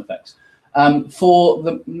compositional effects. For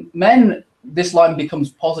the men, this line becomes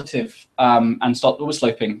positive and starts always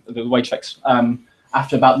sloping, the wage effects,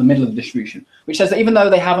 after about the middle of the distribution, which says that even though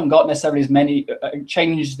they haven't got necessarily as many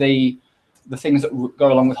changed the things that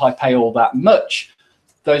go along with high pay all that much,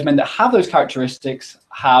 those men that have those characteristics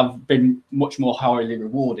have been much more highly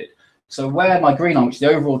rewarded. So where my green line, which is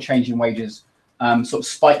the overall change in wages, sort of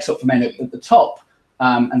spikes up for men at the top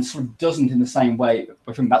and sort of doesn't in the same way,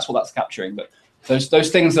 I think that's what that's capturing. But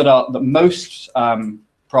those things that are the most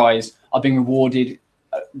prized are being rewarded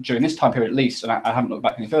during this time period at least, and I haven't looked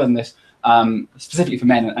back any further than this, specifically for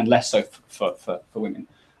men and less so for women.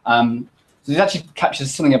 So this actually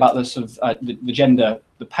captures something about the sort of the gender,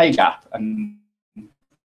 the pay gap, and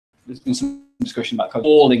there's been some discussion about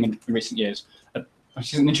falling in recent years,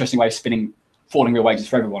 which is an interesting way of falling real wages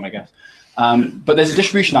for everyone, I guess. But there's a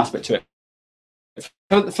distribution aspect to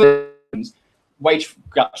it. For wage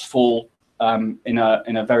gaps fall in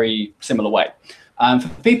a very similar way. For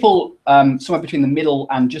people somewhere between the middle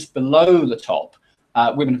and just below the top,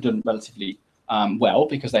 women have done relatively well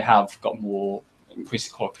because they have got more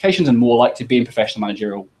increased qualifications and more likely to be in professional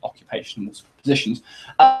managerial occupational positions.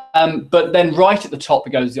 But then right at the top, it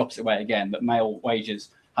goes the opposite way again, that male wages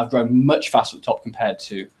have grown much faster at the top compared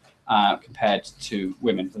to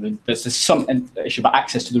women. So there's some issue about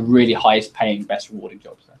access to the really highest paying, best rewarding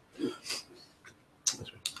jobs there. Do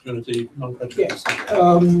you want to do non-graduate? Yes.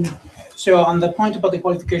 So on the point about the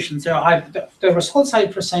qualifications, so the results I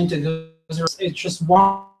presented, it's just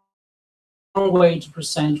one way to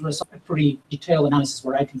present a pretty detailed analysis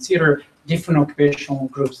where I consider different occupational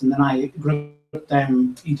groups, and then I group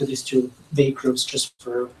them into these two big groups just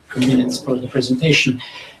for convenience for the presentation,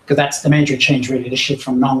 because that's the major change, really, the shift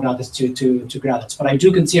from non-graduates to graduates. But I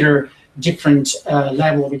do consider different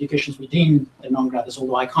level of educations within the non-graduates,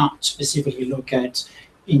 although I can't specifically look at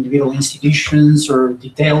individual institutions or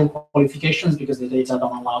detailed qualifications because the data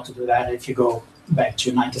don't allow to do that if you go back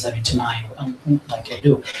to 1979 like I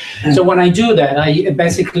do. So when I do that, I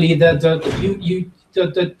basically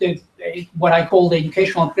what I call the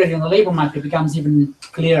educational upgrade in the labor market becomes even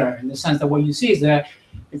clearer, in the sense that what you see is that,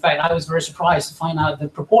 in fact, I was very surprised to find out the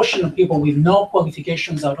proportion of people with no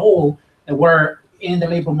qualifications at all that were in the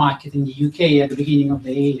labor market in the UK at the beginning of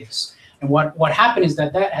the 80s. And what happened is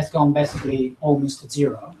that has gone basically almost to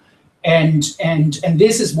zero. And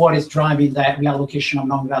this is what is driving that reallocation of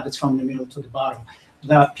non-graduates from the middle to the bottom.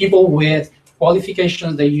 The people with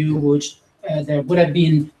qualifications that that would have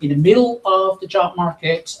been in the middle of the job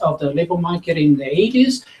market, of the labor market in the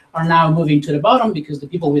 80s, are now moving to the bottom because the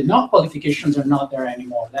people with no qualifications are not there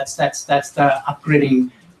anymore. That's the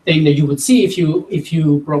upgrading thing that you would see if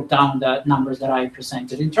you broke down the numbers that I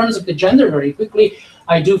presented. In terms of the gender, very quickly,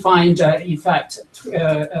 I do find, in fact,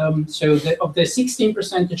 of the 16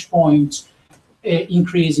 percentage point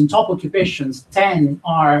increase in top occupations, 10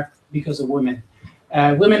 are because of women.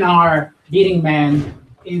 Women are beating men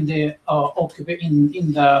in the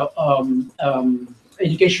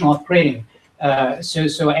educational upgrading.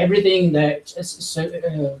 So everything that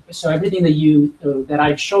that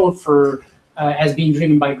I've showed for as being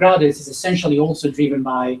driven by graduates is essentially also driven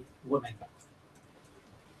by women.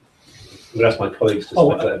 I'm going to ask my colleagues to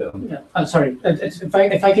speculate a bit on that. I'm sorry.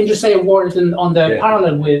 If I can just say a word on the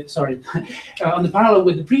parallel with on the parallel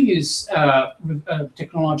with the previous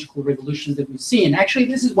technological revolutions that we've seen. Actually,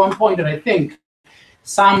 this is one point that I think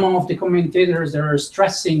some of the commentators that are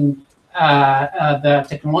stressing the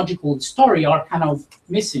technological story are kind of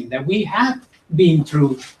missing. That we have been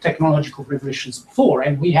through technological revolutions before,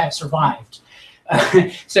 and we have survived.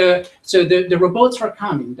 So the robots are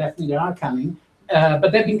coming. Definitely, they are coming.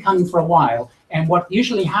 but they've been coming for a while. And what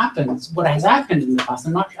usually happens, what has happened in the past,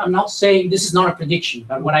 I'm not saying this is not a prediction,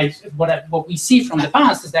 but what we see from the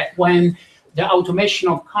past is that when the automation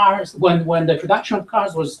of cars, when the production of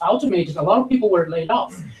cars was automated, a lot of people were laid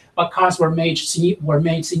off, but cars were made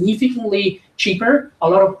significantly cheaper. A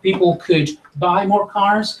lot of people could buy more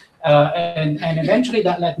cars, and eventually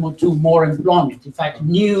that led to more employment. In fact,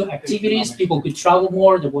 new activities, people could travel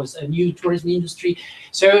more. There was a new tourism industry.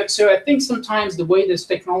 So I think sometimes the way this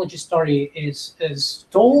technology story is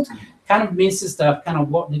told kind of misses the kind of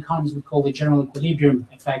what the economists would call the general equilibrium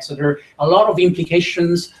effect. So there are a lot of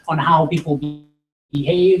implications on how people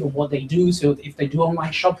behave or what they do. So if they do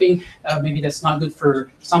online shopping, maybe that's not good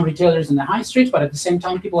for some retailers in the high street, but at the same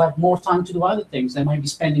time, people have more time to do other things. They might be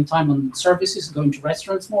spending time on services, going to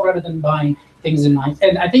restaurants more rather than buying things in life.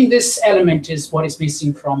 And I think this element is what is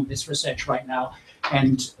missing from this research right now.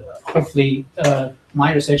 And hopefully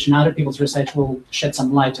my research and other people's research will shed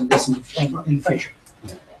some light on this in the future.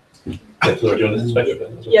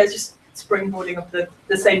 Yeah, just springboarding off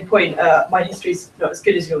the same point. My history's not as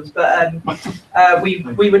good as yours, but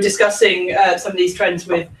we were discussing some of these trends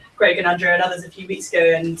with Greg and Andrea and others a few weeks ago,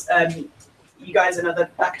 and you guys and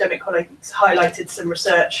other academic colleagues highlighted some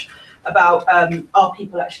research about are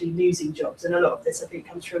people actually losing jobs, and a lot of this I think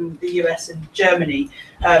comes from the US and Germany.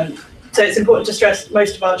 So it's important to stress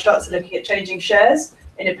most of our charts are looking at changing shares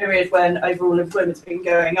in a period when overall employment's been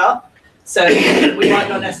going up. So we might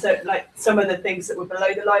not necessarily, like some of the things that were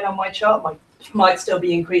below the line on my chart might still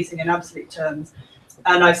be increasing in absolute terms.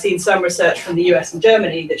 And I've seen some research from the US and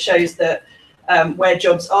Germany that shows that where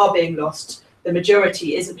jobs are being lost, the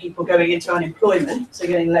majority isn't people going into unemployment, so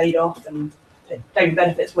getting laid off and claiming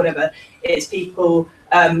benefits, whatever. It's people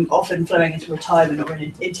often flowing into retirement or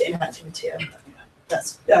into inactivity.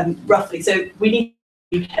 That's roughly. So we need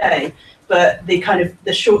UK, but the kind of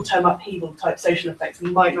the short-term upheaval type social effects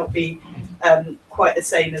might not be quite the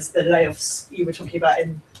same as the layoffs you were talking about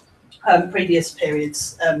in previous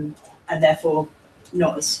periods, and therefore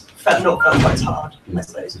not felt quite as hard, I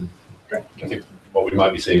suppose. I think what we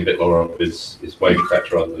might be seeing a bit more of is wage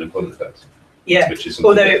effect rather than employment effects. Yeah, which is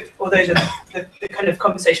although the kind of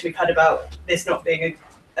conversation we've had about this not being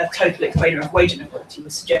a total explainer of wage inequality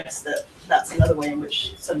would suggest that that's another way in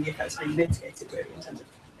which some of the effects are being mitigated really in terms of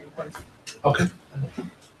inequality. Okay.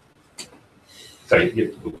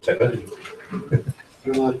 Sorry, we'll take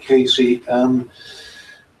that. Casey,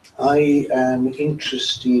 I am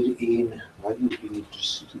interested in, I would be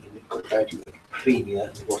interested in the graduate premium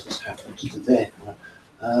and what has happened to them.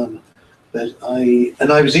 But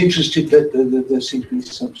I was interested that there seemed to be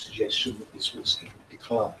some suggestion that this was in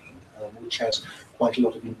decline, which has quite a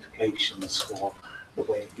lot of implications for the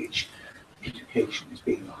way in which education is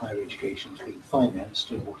being, higher education is being financed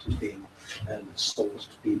and what is being sold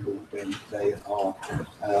to people when they are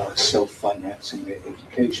self-financing their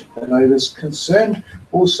education. But I was concerned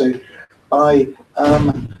also by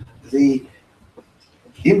the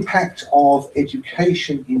impact of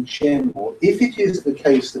education in general. If it is the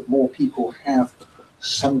case that more people have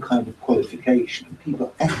some kind of qualification,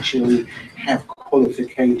 people actually have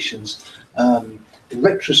qualifications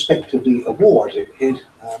retrospectively awarded,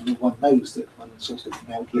 one knows that one sort of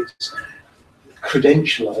now gets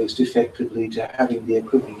credentialized effectively to having the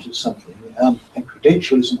equivalent of something. And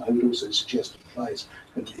credentialism, I would also suggest, applies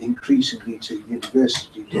increasingly to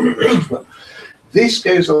university degrees as well. This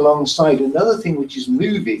goes alongside another thing which is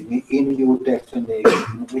moving in your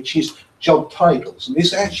definition, which is job titles. And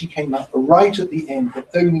this actually came up right at the end, but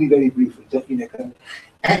only very briefly, that, you know,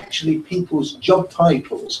 actually people's job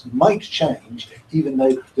titles might change even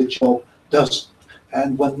though the job doesn't.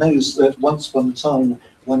 And one knows that once upon a time,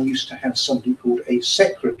 one used to have somebody called a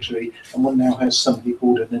secretary, and one now has somebody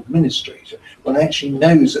called an administrator. One actually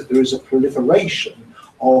knows that there is a proliferation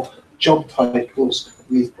of job titles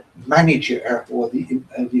with manager or the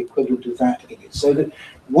equivalent of that in it. So that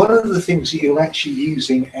one of the things that you're actually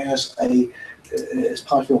using as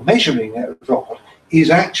part of your measuring rod is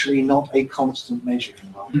actually not a constant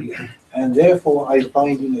measuring rod here. And therefore I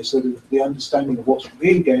find, you know, sort of the understanding of what's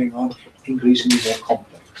really going on increasingly more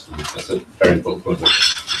complex. That's a very important point.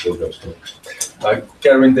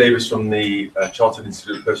 Gavin Davis from the Chartered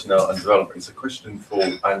Institute of Personnel and Development. It's a question for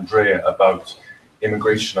Andrea about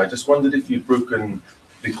immigration. I just wondered if you'd broken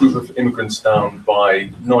the group of immigrants down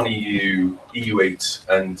by non-EU, EU8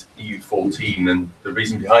 and EU14, and the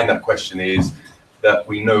reason behind that question is that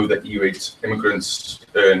we know that EU8 immigrants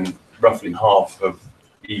earn roughly half of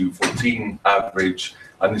EU14 average,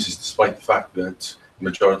 and this is despite the fact that the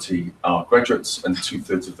majority are graduates and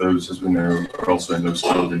 2/3 of those, as we know, are also in low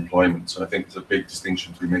skilled employment. So I think there's a big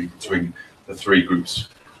distinction to be made between the three groups.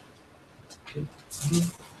 I'm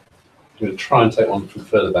going to try and take one from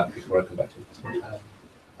further back before I come back to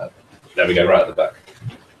it. There we go, right at the back.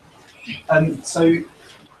 So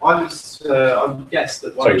I was, I guessed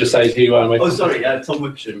that one. Sorry, just say who you are. Oh, sorry, Tom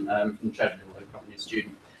Wickersham from Treasury, although currently a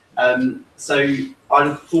student. So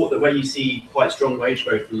I thought that when you see quite strong wage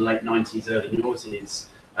growth in the late 90s, early noughties,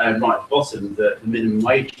 right at the bottom, that the minimum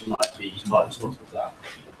wage might be quite responsible for that.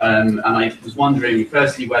 And I was wondering,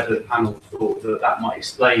 firstly, whether the panel thought that that might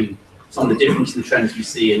explain some of the difference in the trends we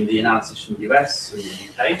see in the analysis from the US and the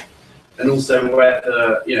UK, and also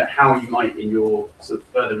whether, how you might, in your sort of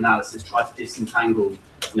further analysis, try to disentangle,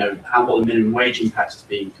 what the minimum wage impact has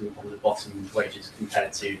been on the bottom wages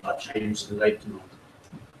compared to like changes in labour demand.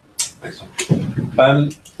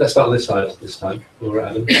 Excellent. Let's start on this side this time. Laura,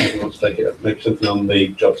 Adam, if you want to take it, maybe something on the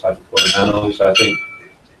job title point, and also I think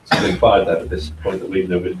something implied that at this point that we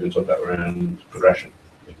know we're going to talk about around progression.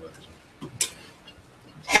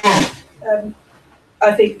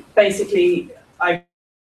 I think basically I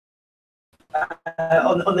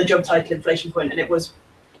on the job title inflation point, and it was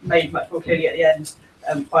made much more clearly at the end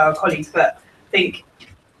by our colleagues, but I think,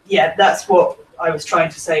 yeah, that's what I was trying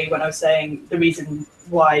to say when I was saying the reason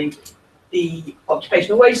why the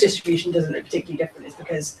occupational wage distribution doesn't look particularly different is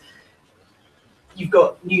because you've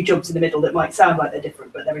got new jobs in the middle that might sound like they're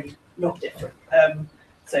different, but they're really not different.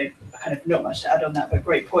 So kind of not much to add on that, but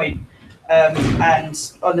great point.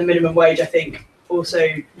 And on the minimum wage, I think also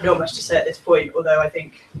not much to say at this point, although I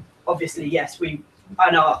think obviously, yes, we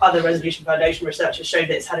and our other Resolution Foundation research has shown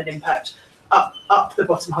that it's had an impact up the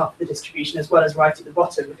bottom half of the distribution as well as right at the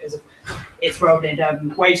bottom because of its role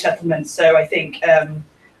in wage settlements. So I think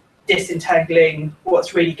disentangling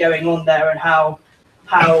what's really going on there and how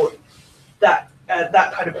that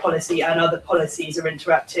kind of policy and other policies are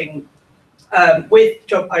interacting with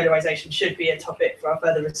job polarisation should be a topic for our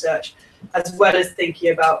further research, as well as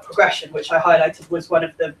thinking about progression, which I highlighted was one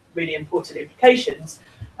of the really important implications.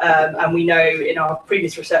 And we know in our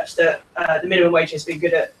previous research that the minimum wage has been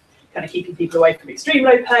good at kind of keeping people away from extreme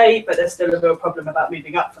low pay, but there's still a real problem about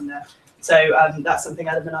moving up from there. So that's something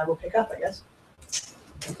Adam and I will pick up, I guess.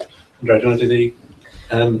 Andrea, do you want to do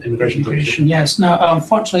the immigration? Yes. No,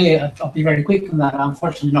 unfortunately, I'll be very quick on that.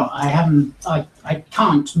 Unfortunately, no, I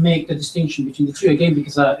can't make the distinction between the two again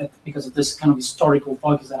because of this kind of historical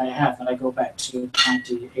focus that I have, that I go back to the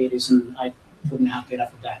 1980s, and I wouldn't have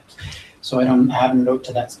enough of that. So I haven't looked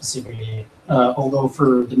at that specifically. Although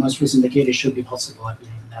for the most recent decade, it should be possible, I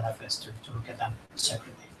believe, in NFS to look at them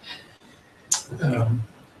separately.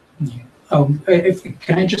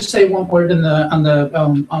 Can I just say one word on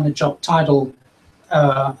the job title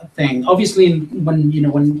thing? Obviously, when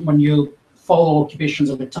you follow occupations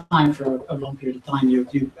over time for a long period of time,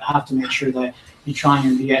 you have to make sure that you try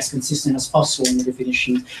and be as consistent as possible in the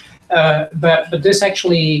definition. But this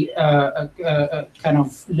actually kind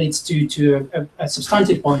of leads to a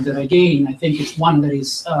substantive point that, again, I think it's one that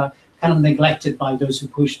is kind of neglected by those who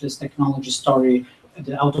push this technology story,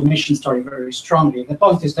 the automation story, very strongly. The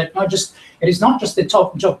point is that it is not just the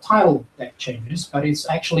top job title that changes, but it's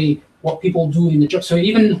actually what people do in the job. So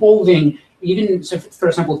so for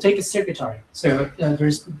example, take a secretary. So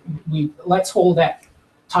let's hold that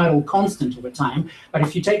title constant over time. But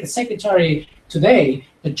if you take a secretary today,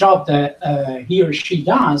 the job that he or she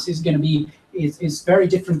does is going to be is very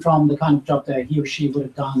different from the kind of job that he or she would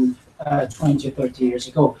have done 20 or 30 years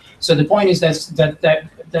ago. So the point is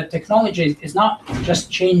that technology is not just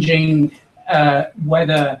changing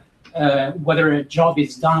whether a job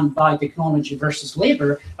is done by technology versus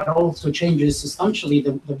labor, but also changes substantially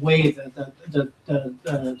the way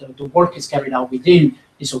the work is carried out within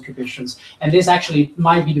these occupations. And this actually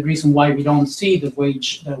might be the reason why we don't see the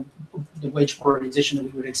wage polarization that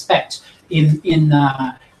we would expect in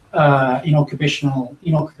occupational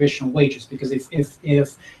wages, because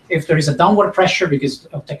if there is a downward pressure because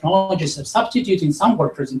of technologies substituting some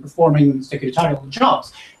workers in performing secretarial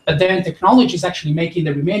jobs, but then technology is actually making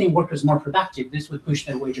the remaining workers more productive, this would push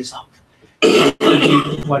their wages up.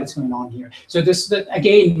 What is going on here? So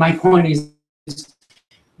again, my point is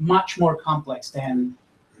much more complex than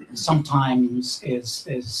sometimes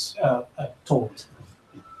is told.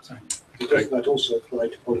 Sorry. Does that also apply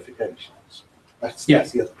to qualifications? That's the other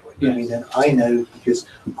point. Yes. I mean, and I know because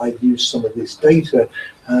I've used some of this data,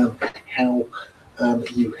 how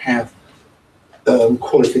you have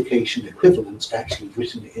qualification equivalents actually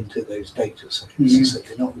written into those data sets. Mm-hmm. So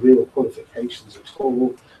they're not real qualifications at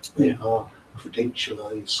all. They are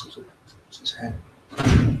credentialized sort of things.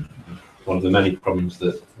 One of the many problems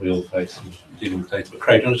that we all face in dealing with data. But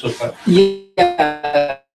Craig, do you want to talk about?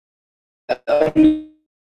 Yeah.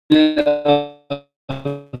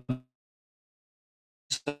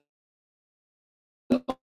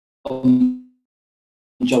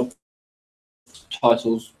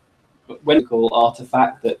 titles when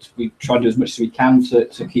artifact that we try to do as much as we can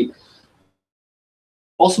to keep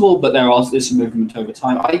possible, but there's some movement over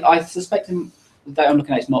time. I suspect the data I'm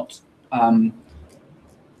looking at is not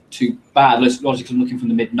too bad. Logically, I'm looking from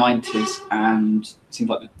the mid-90s, and it seems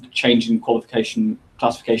like the change in classification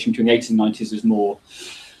between the 80s and 90s is more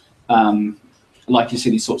likely to see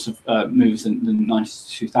these sorts of moves in the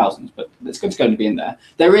 90s to 2000s, but it's going to be in there.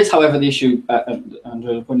 There is, however, the issue,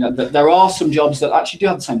 and pointing out that there are some jobs that actually do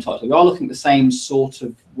have the same title. We are looking at the same sort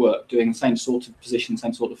of work, doing the same sort of position,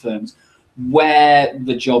 same sort of firms, where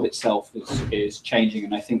the job itself is changing.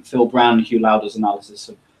 And I think Phil Brown and Hugh Lauder's analysis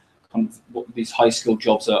of kind of what these high-skilled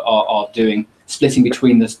jobs are doing, splitting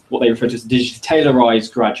between what they refer to as digitally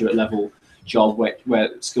tailorized graduate level job, where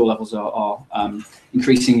skill levels are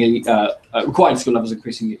increasingly required skill levels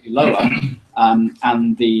increasingly lower,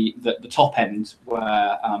 and the top end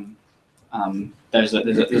where there's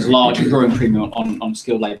a large and growing premium on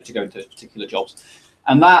skilled labour to go into particular jobs,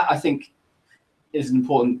 and that I think is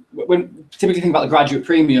important. When typically think about the graduate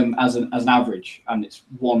premium as an average, and it's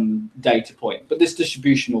one data point, but this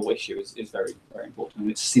distributional issue is very, very important,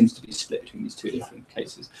 and it seems to be split between these two different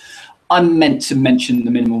cases. I meant to mention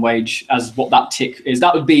the minimum wage as what that tick is.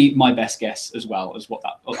 That would be my best guess as well as what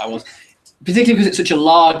that was, particularly because it's such a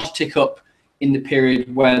large tick up in the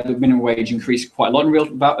period where the minimum wage increased quite a lot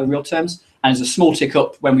in real terms, and there's a small tick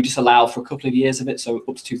up when we just allow for a couple of years of it, so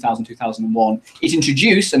up to 2000, 2001. It's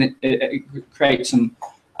introduced, and it creates some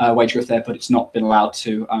wage growth there, but it's not been allowed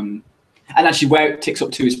to. And actually, where it ticks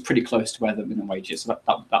up to is pretty close to where the minimum wage is, so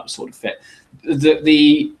that would sort of fit.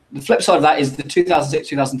 The flip side of that is the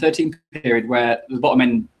 2006-2013 period, where the bottom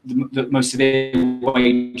end, the most severe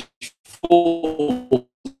wage falls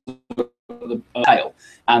the tail,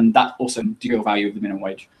 and that also the value of the minimum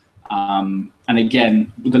wage. And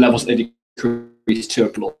again, the levels that they decrease to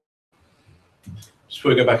a law. Just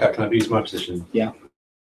before we go back out, can I use my position? Yeah.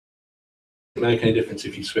 Does it make any difference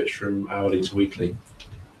if you switch from hourly to weekly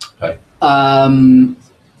pay?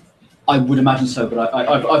 I would imagine so, but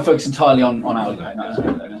I focus entirely on hourly pay.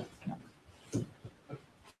 No.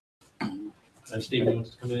 Stephen, you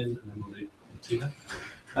want to come in, and then we'll do Tina.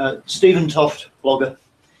 Stephen Toft, blogger.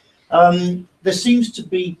 There seems to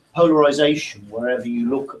be polarisation wherever you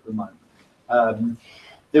look at the moment.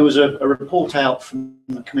 There was a report out from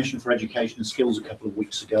the Commission for Education and Skills a couple of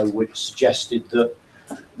weeks ago which suggested that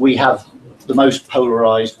we have the most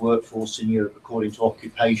polarised workforce in Europe according to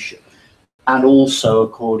occupation and also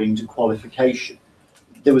according to qualification.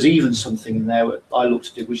 There was even something in there I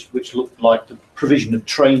looked at it which looked like the provision of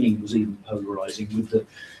training was even polarising, with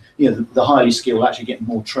the highly skilled actually getting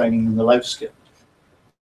more training than the low skilled.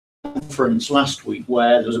 Conference last week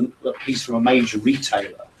where there was a piece from a major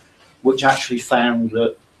retailer which actually found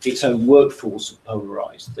that its own workforce had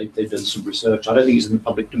polarised. They've done some research. I don't think it's in the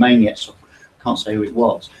public domain yet, so I can't say who it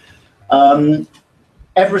was.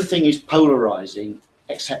 Everything is polarising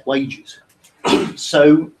except wages.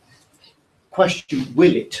 So, question,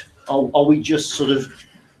 will it? Are we just sort of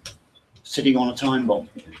sitting on a time bomb?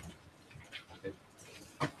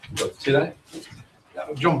 Today?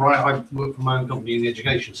 John Bryant, I work for my own company in the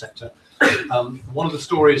education sector. One of the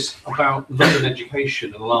stories about London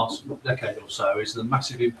education in the last decade or so is the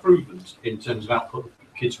massive improvement in terms of output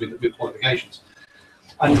of kids with qualifications.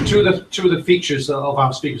 And two of the features of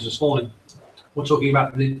our speakers this morning were talking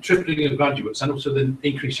about the tripling of graduates and also the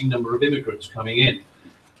increasing number of immigrants coming in.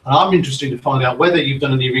 And I'm interested to find out whether you've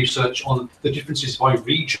done any research on the differences by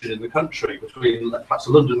region in the country between perhaps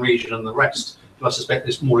the London region and the rest. Do I suspect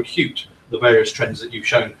it's more acute, the various trends that you've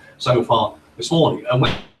shown so far this morning,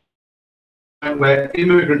 and where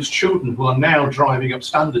immigrants' children who are now driving up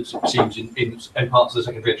standards, it seems, in parts of the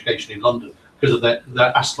secondary education in London because of their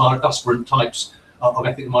aspirant types of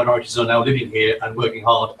ethnic minorities are now living here and working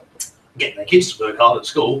hard, getting their kids to work hard at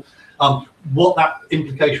school. What that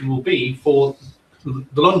implication will be for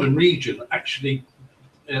the London region actually,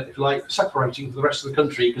 if you like, separating from the rest of the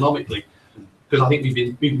country economically. Because I think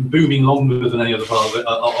we've been booming longer than any other part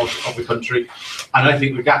of the country, and I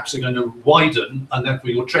think the gaps are going to widen, and therefore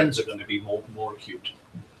your trends are going to be more acute.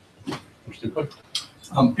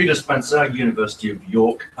 Peter Spencer, University of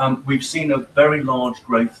York. We've seen a very large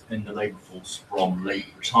growth in the labour force from late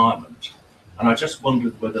retirement, and I just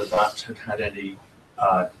wondered whether that had any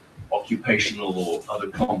occupational or other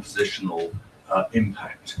compositional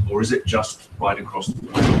impact, or is it just right across the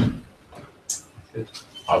board? Good.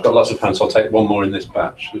 I've got lots of hands, so I'll take one more in this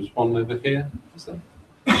batch. There's one over here. Is there?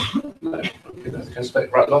 No. Okay, that's right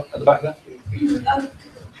at the back there.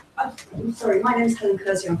 I'm sorry, my name is Helen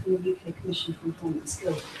Kersey. I'm from the UK Commission for Employment and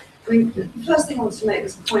Skills. I mean, the first thing I want to make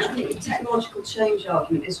is the point. I think the technological change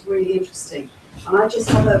argument is really interesting. And I just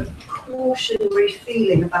have a cautionary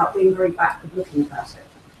feeling about being very backward looking about it.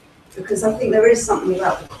 Because I think there is something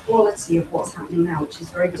about the quality of what's happening now, which is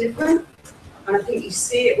very different. And I think you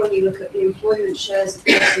see it when you look at the employment shares of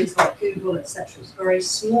companies like Google, etc. It's very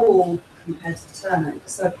small compared to the turnover.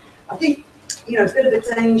 So I think, you know, a bit of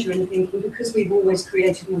a danger in thinking because we've always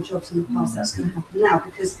created more jobs in the past, that's going to happen now,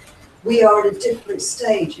 because we are at a different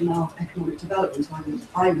stage in our economic development,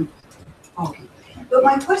 I would argue. But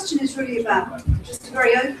my question is really about, just a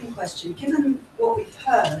very open question, given what we've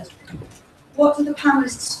heard, what do the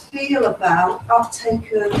panelists feel about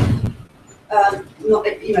uptake of not,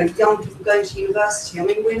 you know, young people going to university? I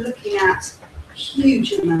mean, we're looking at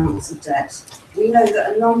huge amounts of debt. We know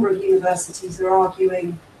that a number of universities are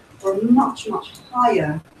arguing for a much, much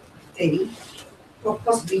higher fee, or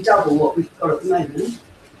possibly double what we've got at the moment.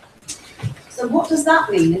 So what does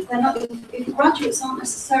that mean? If they're not, if graduates aren't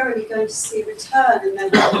necessarily going to see a return in their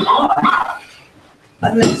work life,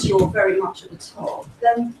 unless you're very much at the top,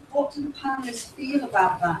 then what do the panelists feel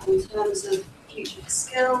about that in terms of future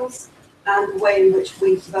skills and the way in which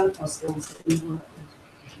we develop our skills in the work?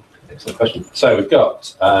 Excellent question. So we've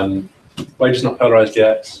got wages not polarised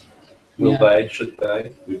yet. Will they? Should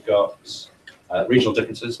they? We've got regional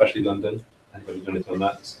differences, especially London. Anybody done anything on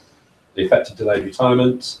that? The effect of delayed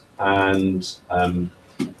retirement, and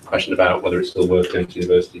question about whether it's still worth going to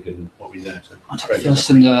university given what we know. So, I'll take first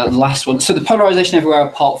and the last one. So the polarisation everywhere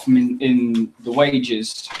apart from in the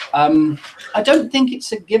wages. I don't think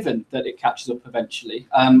it's a given that it catches up eventually.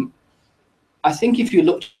 I think if you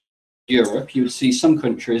looked at Europe, you would see some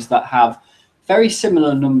countries that have very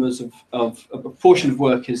similar numbers of a proportion of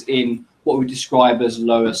workers in what we describe as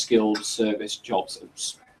lower skilled service jobs.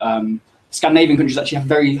 Scandinavian countries actually have a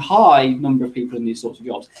very high number of people in these sorts of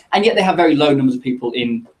jobs, and yet they have very low numbers of people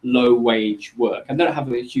in low wage work, and don't have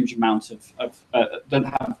a huge amount don't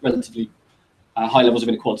have relatively high levels of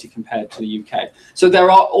inequality compared to the UK. So there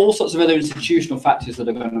are all sorts of other institutional factors that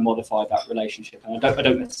are going to modify that relationship, and I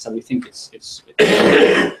don't necessarily think it's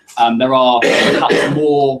there are perhaps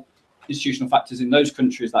more institutional factors in those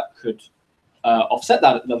countries that could offset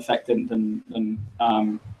that effect than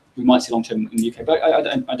we might see long term in the UK. But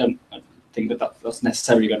I don't think that's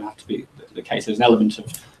necessarily going to have to be the case. There's an element of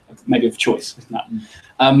maybe of choice, isn't that?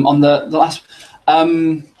 On the last,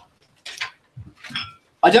 I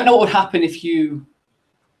don't know what would happen if you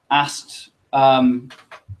asked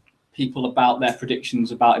people about their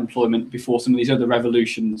predictions about employment before some of these other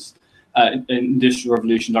revolutions, industrial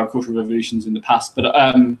revolutions, agricultural revolutions in the past. But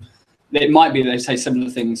it might be they say similar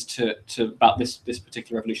things to about this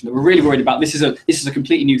particular revolution. That we're really worried about. This is a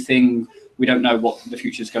completely new thing. We don't know what the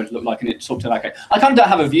future is going to look like, and it's sort of like I kind of don't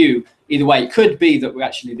have a view either way. It could be that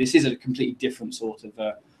this is a completely different sort of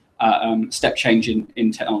step change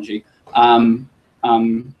in technology,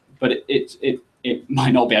 but it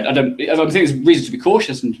might not be. I don't think there's reason to be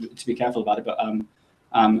cautious and to be careful about it, but I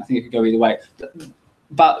think it could go either way.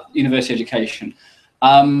 About university education,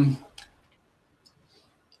 having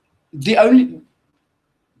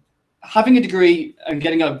a degree and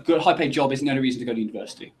getting a good high-paid job isn't the only reason to go to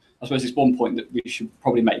university. I suppose it's one point that we should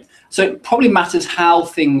probably make. So it probably matters how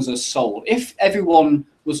things are sold. If everyone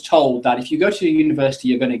was told that if you go to university,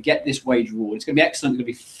 you're going to get this wage reward, it's going to be excellent, it's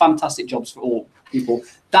going to be fantastic jobs for all people,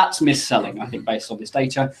 that's mis-selling, I think, based on this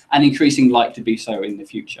data, and increasingly likely to be so in the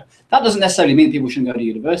future. That doesn't necessarily mean people shouldn't go to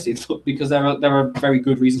university, because there are very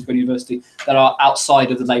good reasons to go to university that are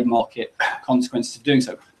outside of the labour market consequences of doing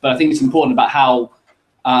so. But I think it's important about how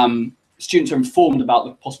students are informed about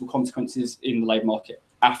the possible consequences in the labour market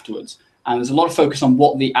afterwards. And there's a lot of focus on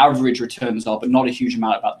what the average returns are, but not a huge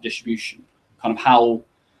amount about the distribution, kind of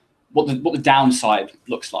what the downside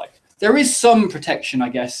looks like. There is some protection, I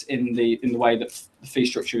guess, in the way that the fee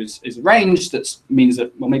structure is arranged. That means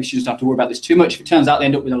that, well, maybe students don't have to worry about this too much. If it turns out they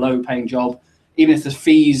end up with a low-paying job, even if the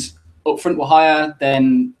fees upfront were higher,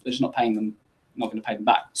 then they're just not going to pay them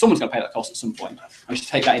back. Someone's going to pay that cost at some point. We should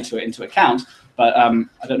take that into account. But I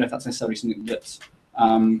don't know if that's necessarily something that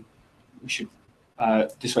we should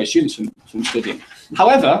dissuade students from studying.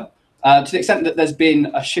 However, to the extent that there's been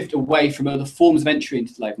a shift away from other forms of entry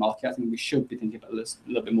into the labour market, I think we should be thinking about this a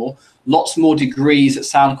little bit more. Lots more degrees that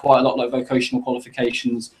sound quite a lot like vocational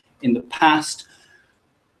qualifications in the past.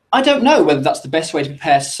 I don't know whether that's the best way to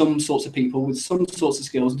prepare some sorts of people with some sorts of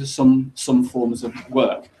skills into some forms of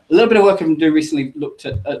work. A little bit of work I've been doing recently looked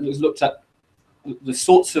at the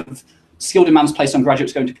sorts of skill demands placed on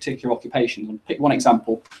graduates going to particular occupations. I'll pick one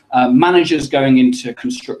example: managers going into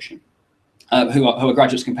construction, who are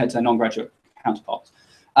graduates compared to their non-graduate counterparts,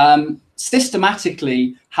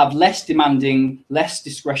 systematically have less demanding, less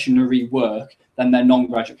discretionary work than their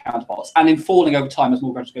non-graduate counterparts, and in falling over time as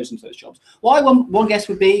more graduates goes into those jobs. Why one guess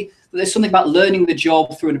would be that there's something about learning the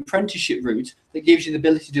job through an apprenticeship route that gives you the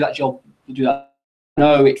ability to do that job,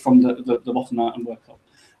 know it from the bottom out and work up.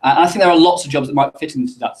 And I think there are lots of jobs that might fit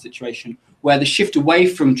into that situation, where the shift away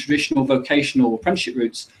from traditional vocational apprenticeship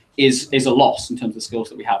routes is a loss in terms of the skills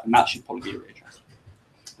that we have, and that should probably be readdressed.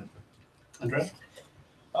 Andrea?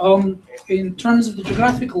 In terms of the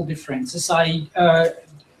geographical differences,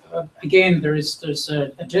 again, there's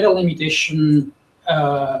a data limitation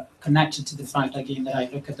connected to the fact, again, that I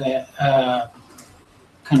look at the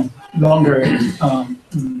kind of longer,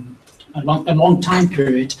 a long time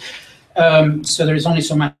period. So there is only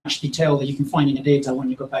so much detail that you can find in the data when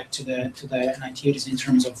you go back to the 1980s in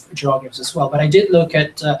terms of geographies as well. But I did look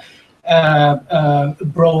at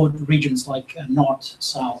broad regions like north,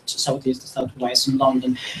 south, southeast, southwest, and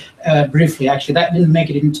London briefly. Actually, that didn't make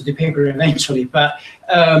it into the paper eventually. But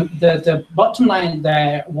the bottom line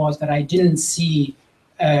there was that I didn't see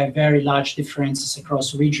very large differences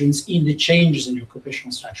across regions in the changes in the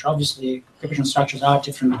occupational structure. Obviously, occupational structures are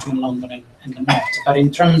different between London and the north. But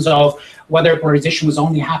in terms of whether polarization was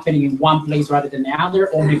only happening in one place rather than the other,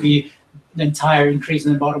 or maybe the entire increase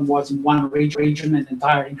in the bottom was in one region and the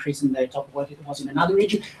entire increase in the top was in another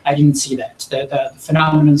region, I didn't see that. The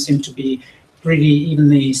phenomenon seemed to be pretty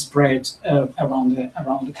evenly spread around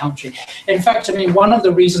the country. In fact, I mean, one of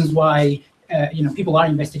the reasons why people are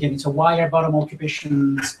investigating. So why are bottom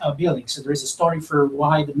occupations building? So there is a story for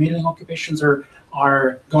why the middling occupations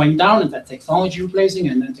are going down, and that technology replacing,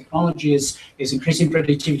 and then technology is increasing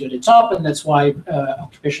productivity at the top, and that's why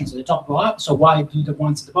occupations at the top go up. So why do the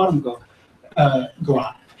ones at the bottom go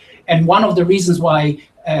up? And one of the reasons why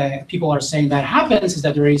people are saying that happens is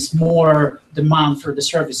that there is more demand for the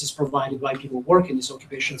services provided by people working these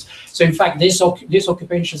occupations. So in fact, these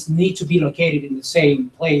occupations need to be located in the same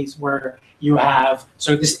place where you have,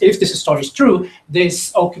 so if this story is true,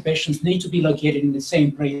 these occupations need to be located in the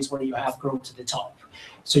same place where you have growth at the top.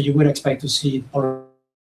 So you would expect to see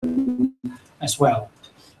as well.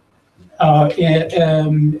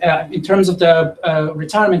 In terms of the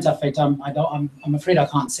retirement effect, I'm afraid I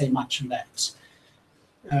can't say much on that.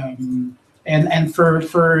 And for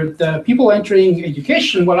the people entering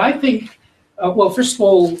education, well, I think, well, first of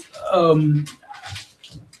all,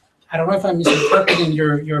 I don't know if I'm misinterpreting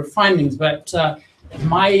your findings, but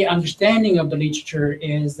my understanding of the literature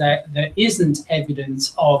is that there isn't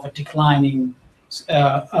evidence of a declining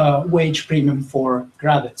wage premium for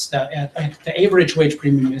graduates. The average wage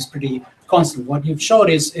premium is pretty constant. What you've showed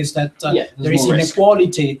is that there is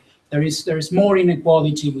inequality. There is more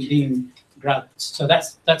inequality within graduates. So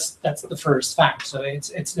that's the first fact. So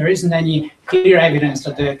there isn't any clear evidence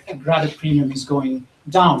that the graduate premium is going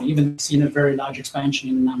down, even seen a very large expansion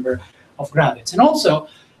in the number of graduates. And also,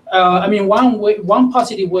 I mean, one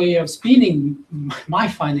positive way of spinning my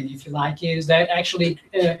finding, if you like, is that actually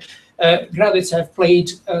graduates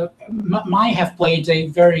might have played a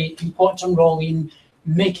very important role in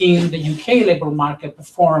making the UK labour market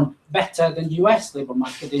perform better than the US labour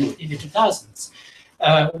market in the 2000s.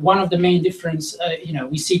 One of the main difference,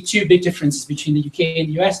 we see two big differences between the UK and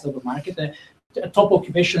the US labour market. The top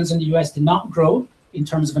occupations in the US did not grow in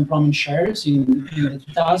terms of employment shares in the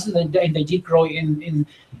 2000s, and they did grow in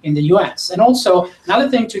the US. And also, another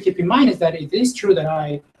thing to keep in mind is that it is true that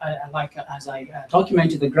as I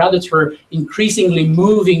documented, the graduates were increasingly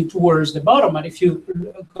moving towards the bottom. But if you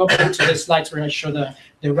go back to the slides where I show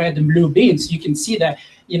the red and blue bins, you can see that,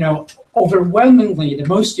 overwhelmingly, the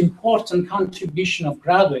most important contribution of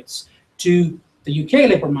graduates to the UK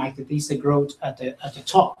labour market is the growth at the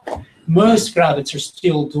top. Most graduates are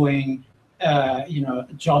still doing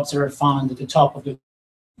jobs that are found at the top of the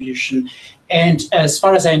distribution. And as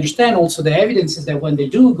far as I understand, also the evidence is that when they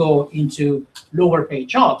do go into lower paid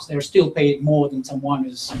jobs, they're still paid more than someone who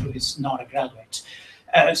is not a graduate.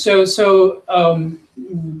 I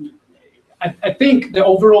think the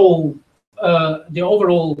overall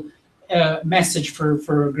message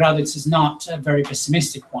for graduates is not a very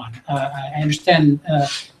pessimistic one. I understand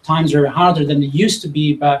times are harder than they used to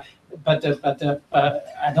be, but I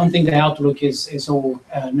don't think the outlook is all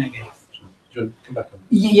negative. Come back on.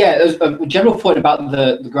 Yeah, there's a general point about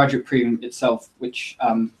the graduate premium itself, which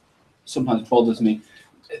sometimes bothers me.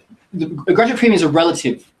 The graduate premium is a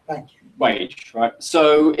relative wage, right?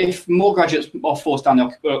 So if more graduates are forced down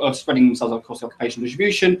are spreading themselves across the occupational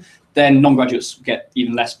distribution, then non-graduates get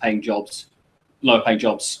even less paying jobs, lower paying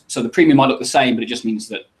jobs. So the premium might look the same, but it just means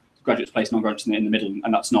that graduates place non-graduates in the middle,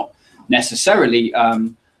 and that's not necessarily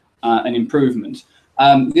an improvement. The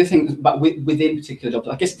other thing, but within particular jobs,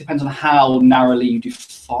 I guess it depends on how narrowly you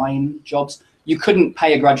define jobs. you couldn't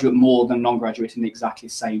pay a graduate more than a non-graduate in the exact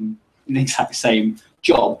same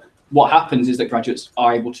job. What happens is that graduates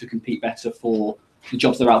are able to compete better for the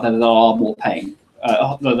jobs that are out there that are more paying,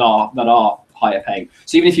 that are higher paying.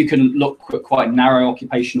 So even if you can look at quite narrow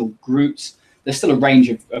occupational groups, there's still a range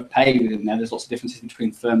of pay within there. There's lots of differences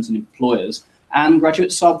between firms and employers, and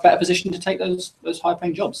graduates are better positioned to take those high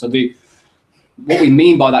paying jobs. So what we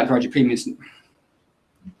mean by that graduate premium is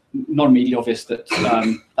not immediately obvious that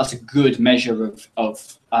that's a good measure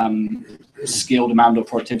of skill, demand, or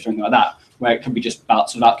productivity, or anything like that, where it can be just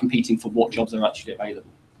about competing for what jobs are actually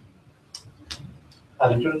available.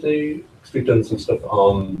 And do you want to we've done some stuff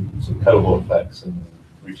on some cohort effects and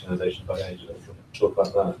regionalisation by age. Talk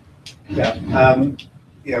about that.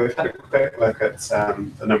 Yeah, we've had a quick look at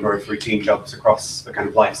the number of routine jobs across the kind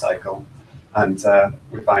of life cycle, and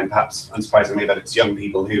we find, perhaps unsurprisingly, that it's young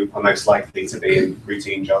people who are most likely to be in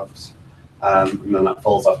routine jobs, and then that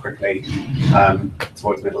falls off quickly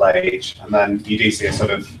towards middle age, and then you do see a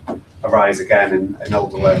sort of a rise again in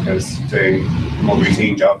older workers doing more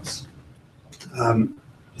routine jobs.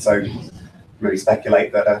 So really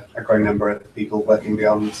speculate that a growing number of people working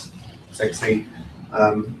beyond 60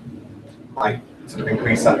 might sort of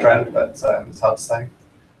increase that trend, but it's hard to say.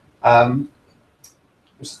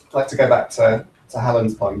 Just like to go back to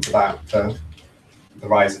Helen's point about the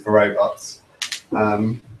rise of the robots.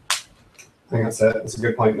 I think that's a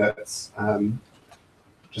good point, that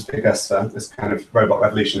just because this kind of robot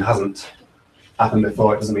revolution hasn't happened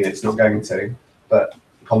before, it doesn't mean it's not going to. But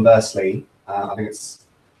conversely, I think it's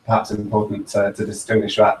perhaps important to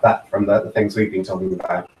distinguish that from the things we've been talking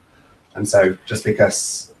about. And so just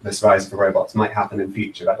because this rise of the robots might happen in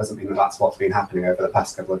future, that doesn't mean that that's what's been happening over the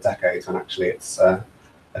past couple of decades, when actually it's a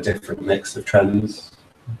different mix of trends.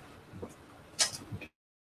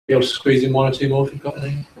 Be able to squeeze in one or two more if you've got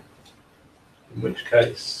any? In which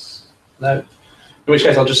case, no. In which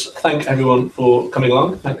case, I'll just thank everyone for coming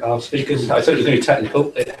along. Thank our speakers. I said it was going to be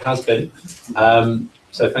technical. It has been.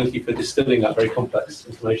 So thank you for distilling that very complex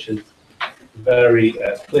information very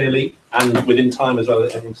clearly and within time as well.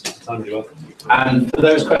 Everyone sticks to time really well. And for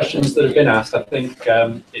those questions that have been asked, I think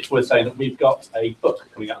it's worth saying that we've got a book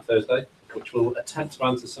coming out on Thursday, which will attempt to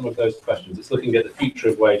answer some of those questions. It's looking at the future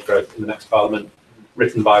of wage growth in the next Parliament,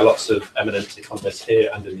 written by lots of eminent economists here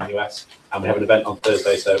and in the US. And we have an event on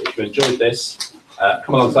Thursday, so if you enjoyed this,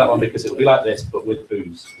 come along to that one, because it will be like this, but with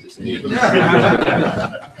booze. It's new.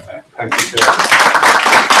 Thank you.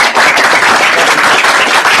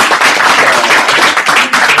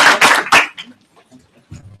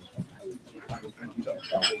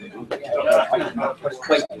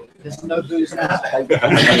 Wait, there's no booze now.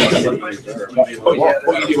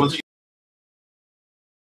 What you do once you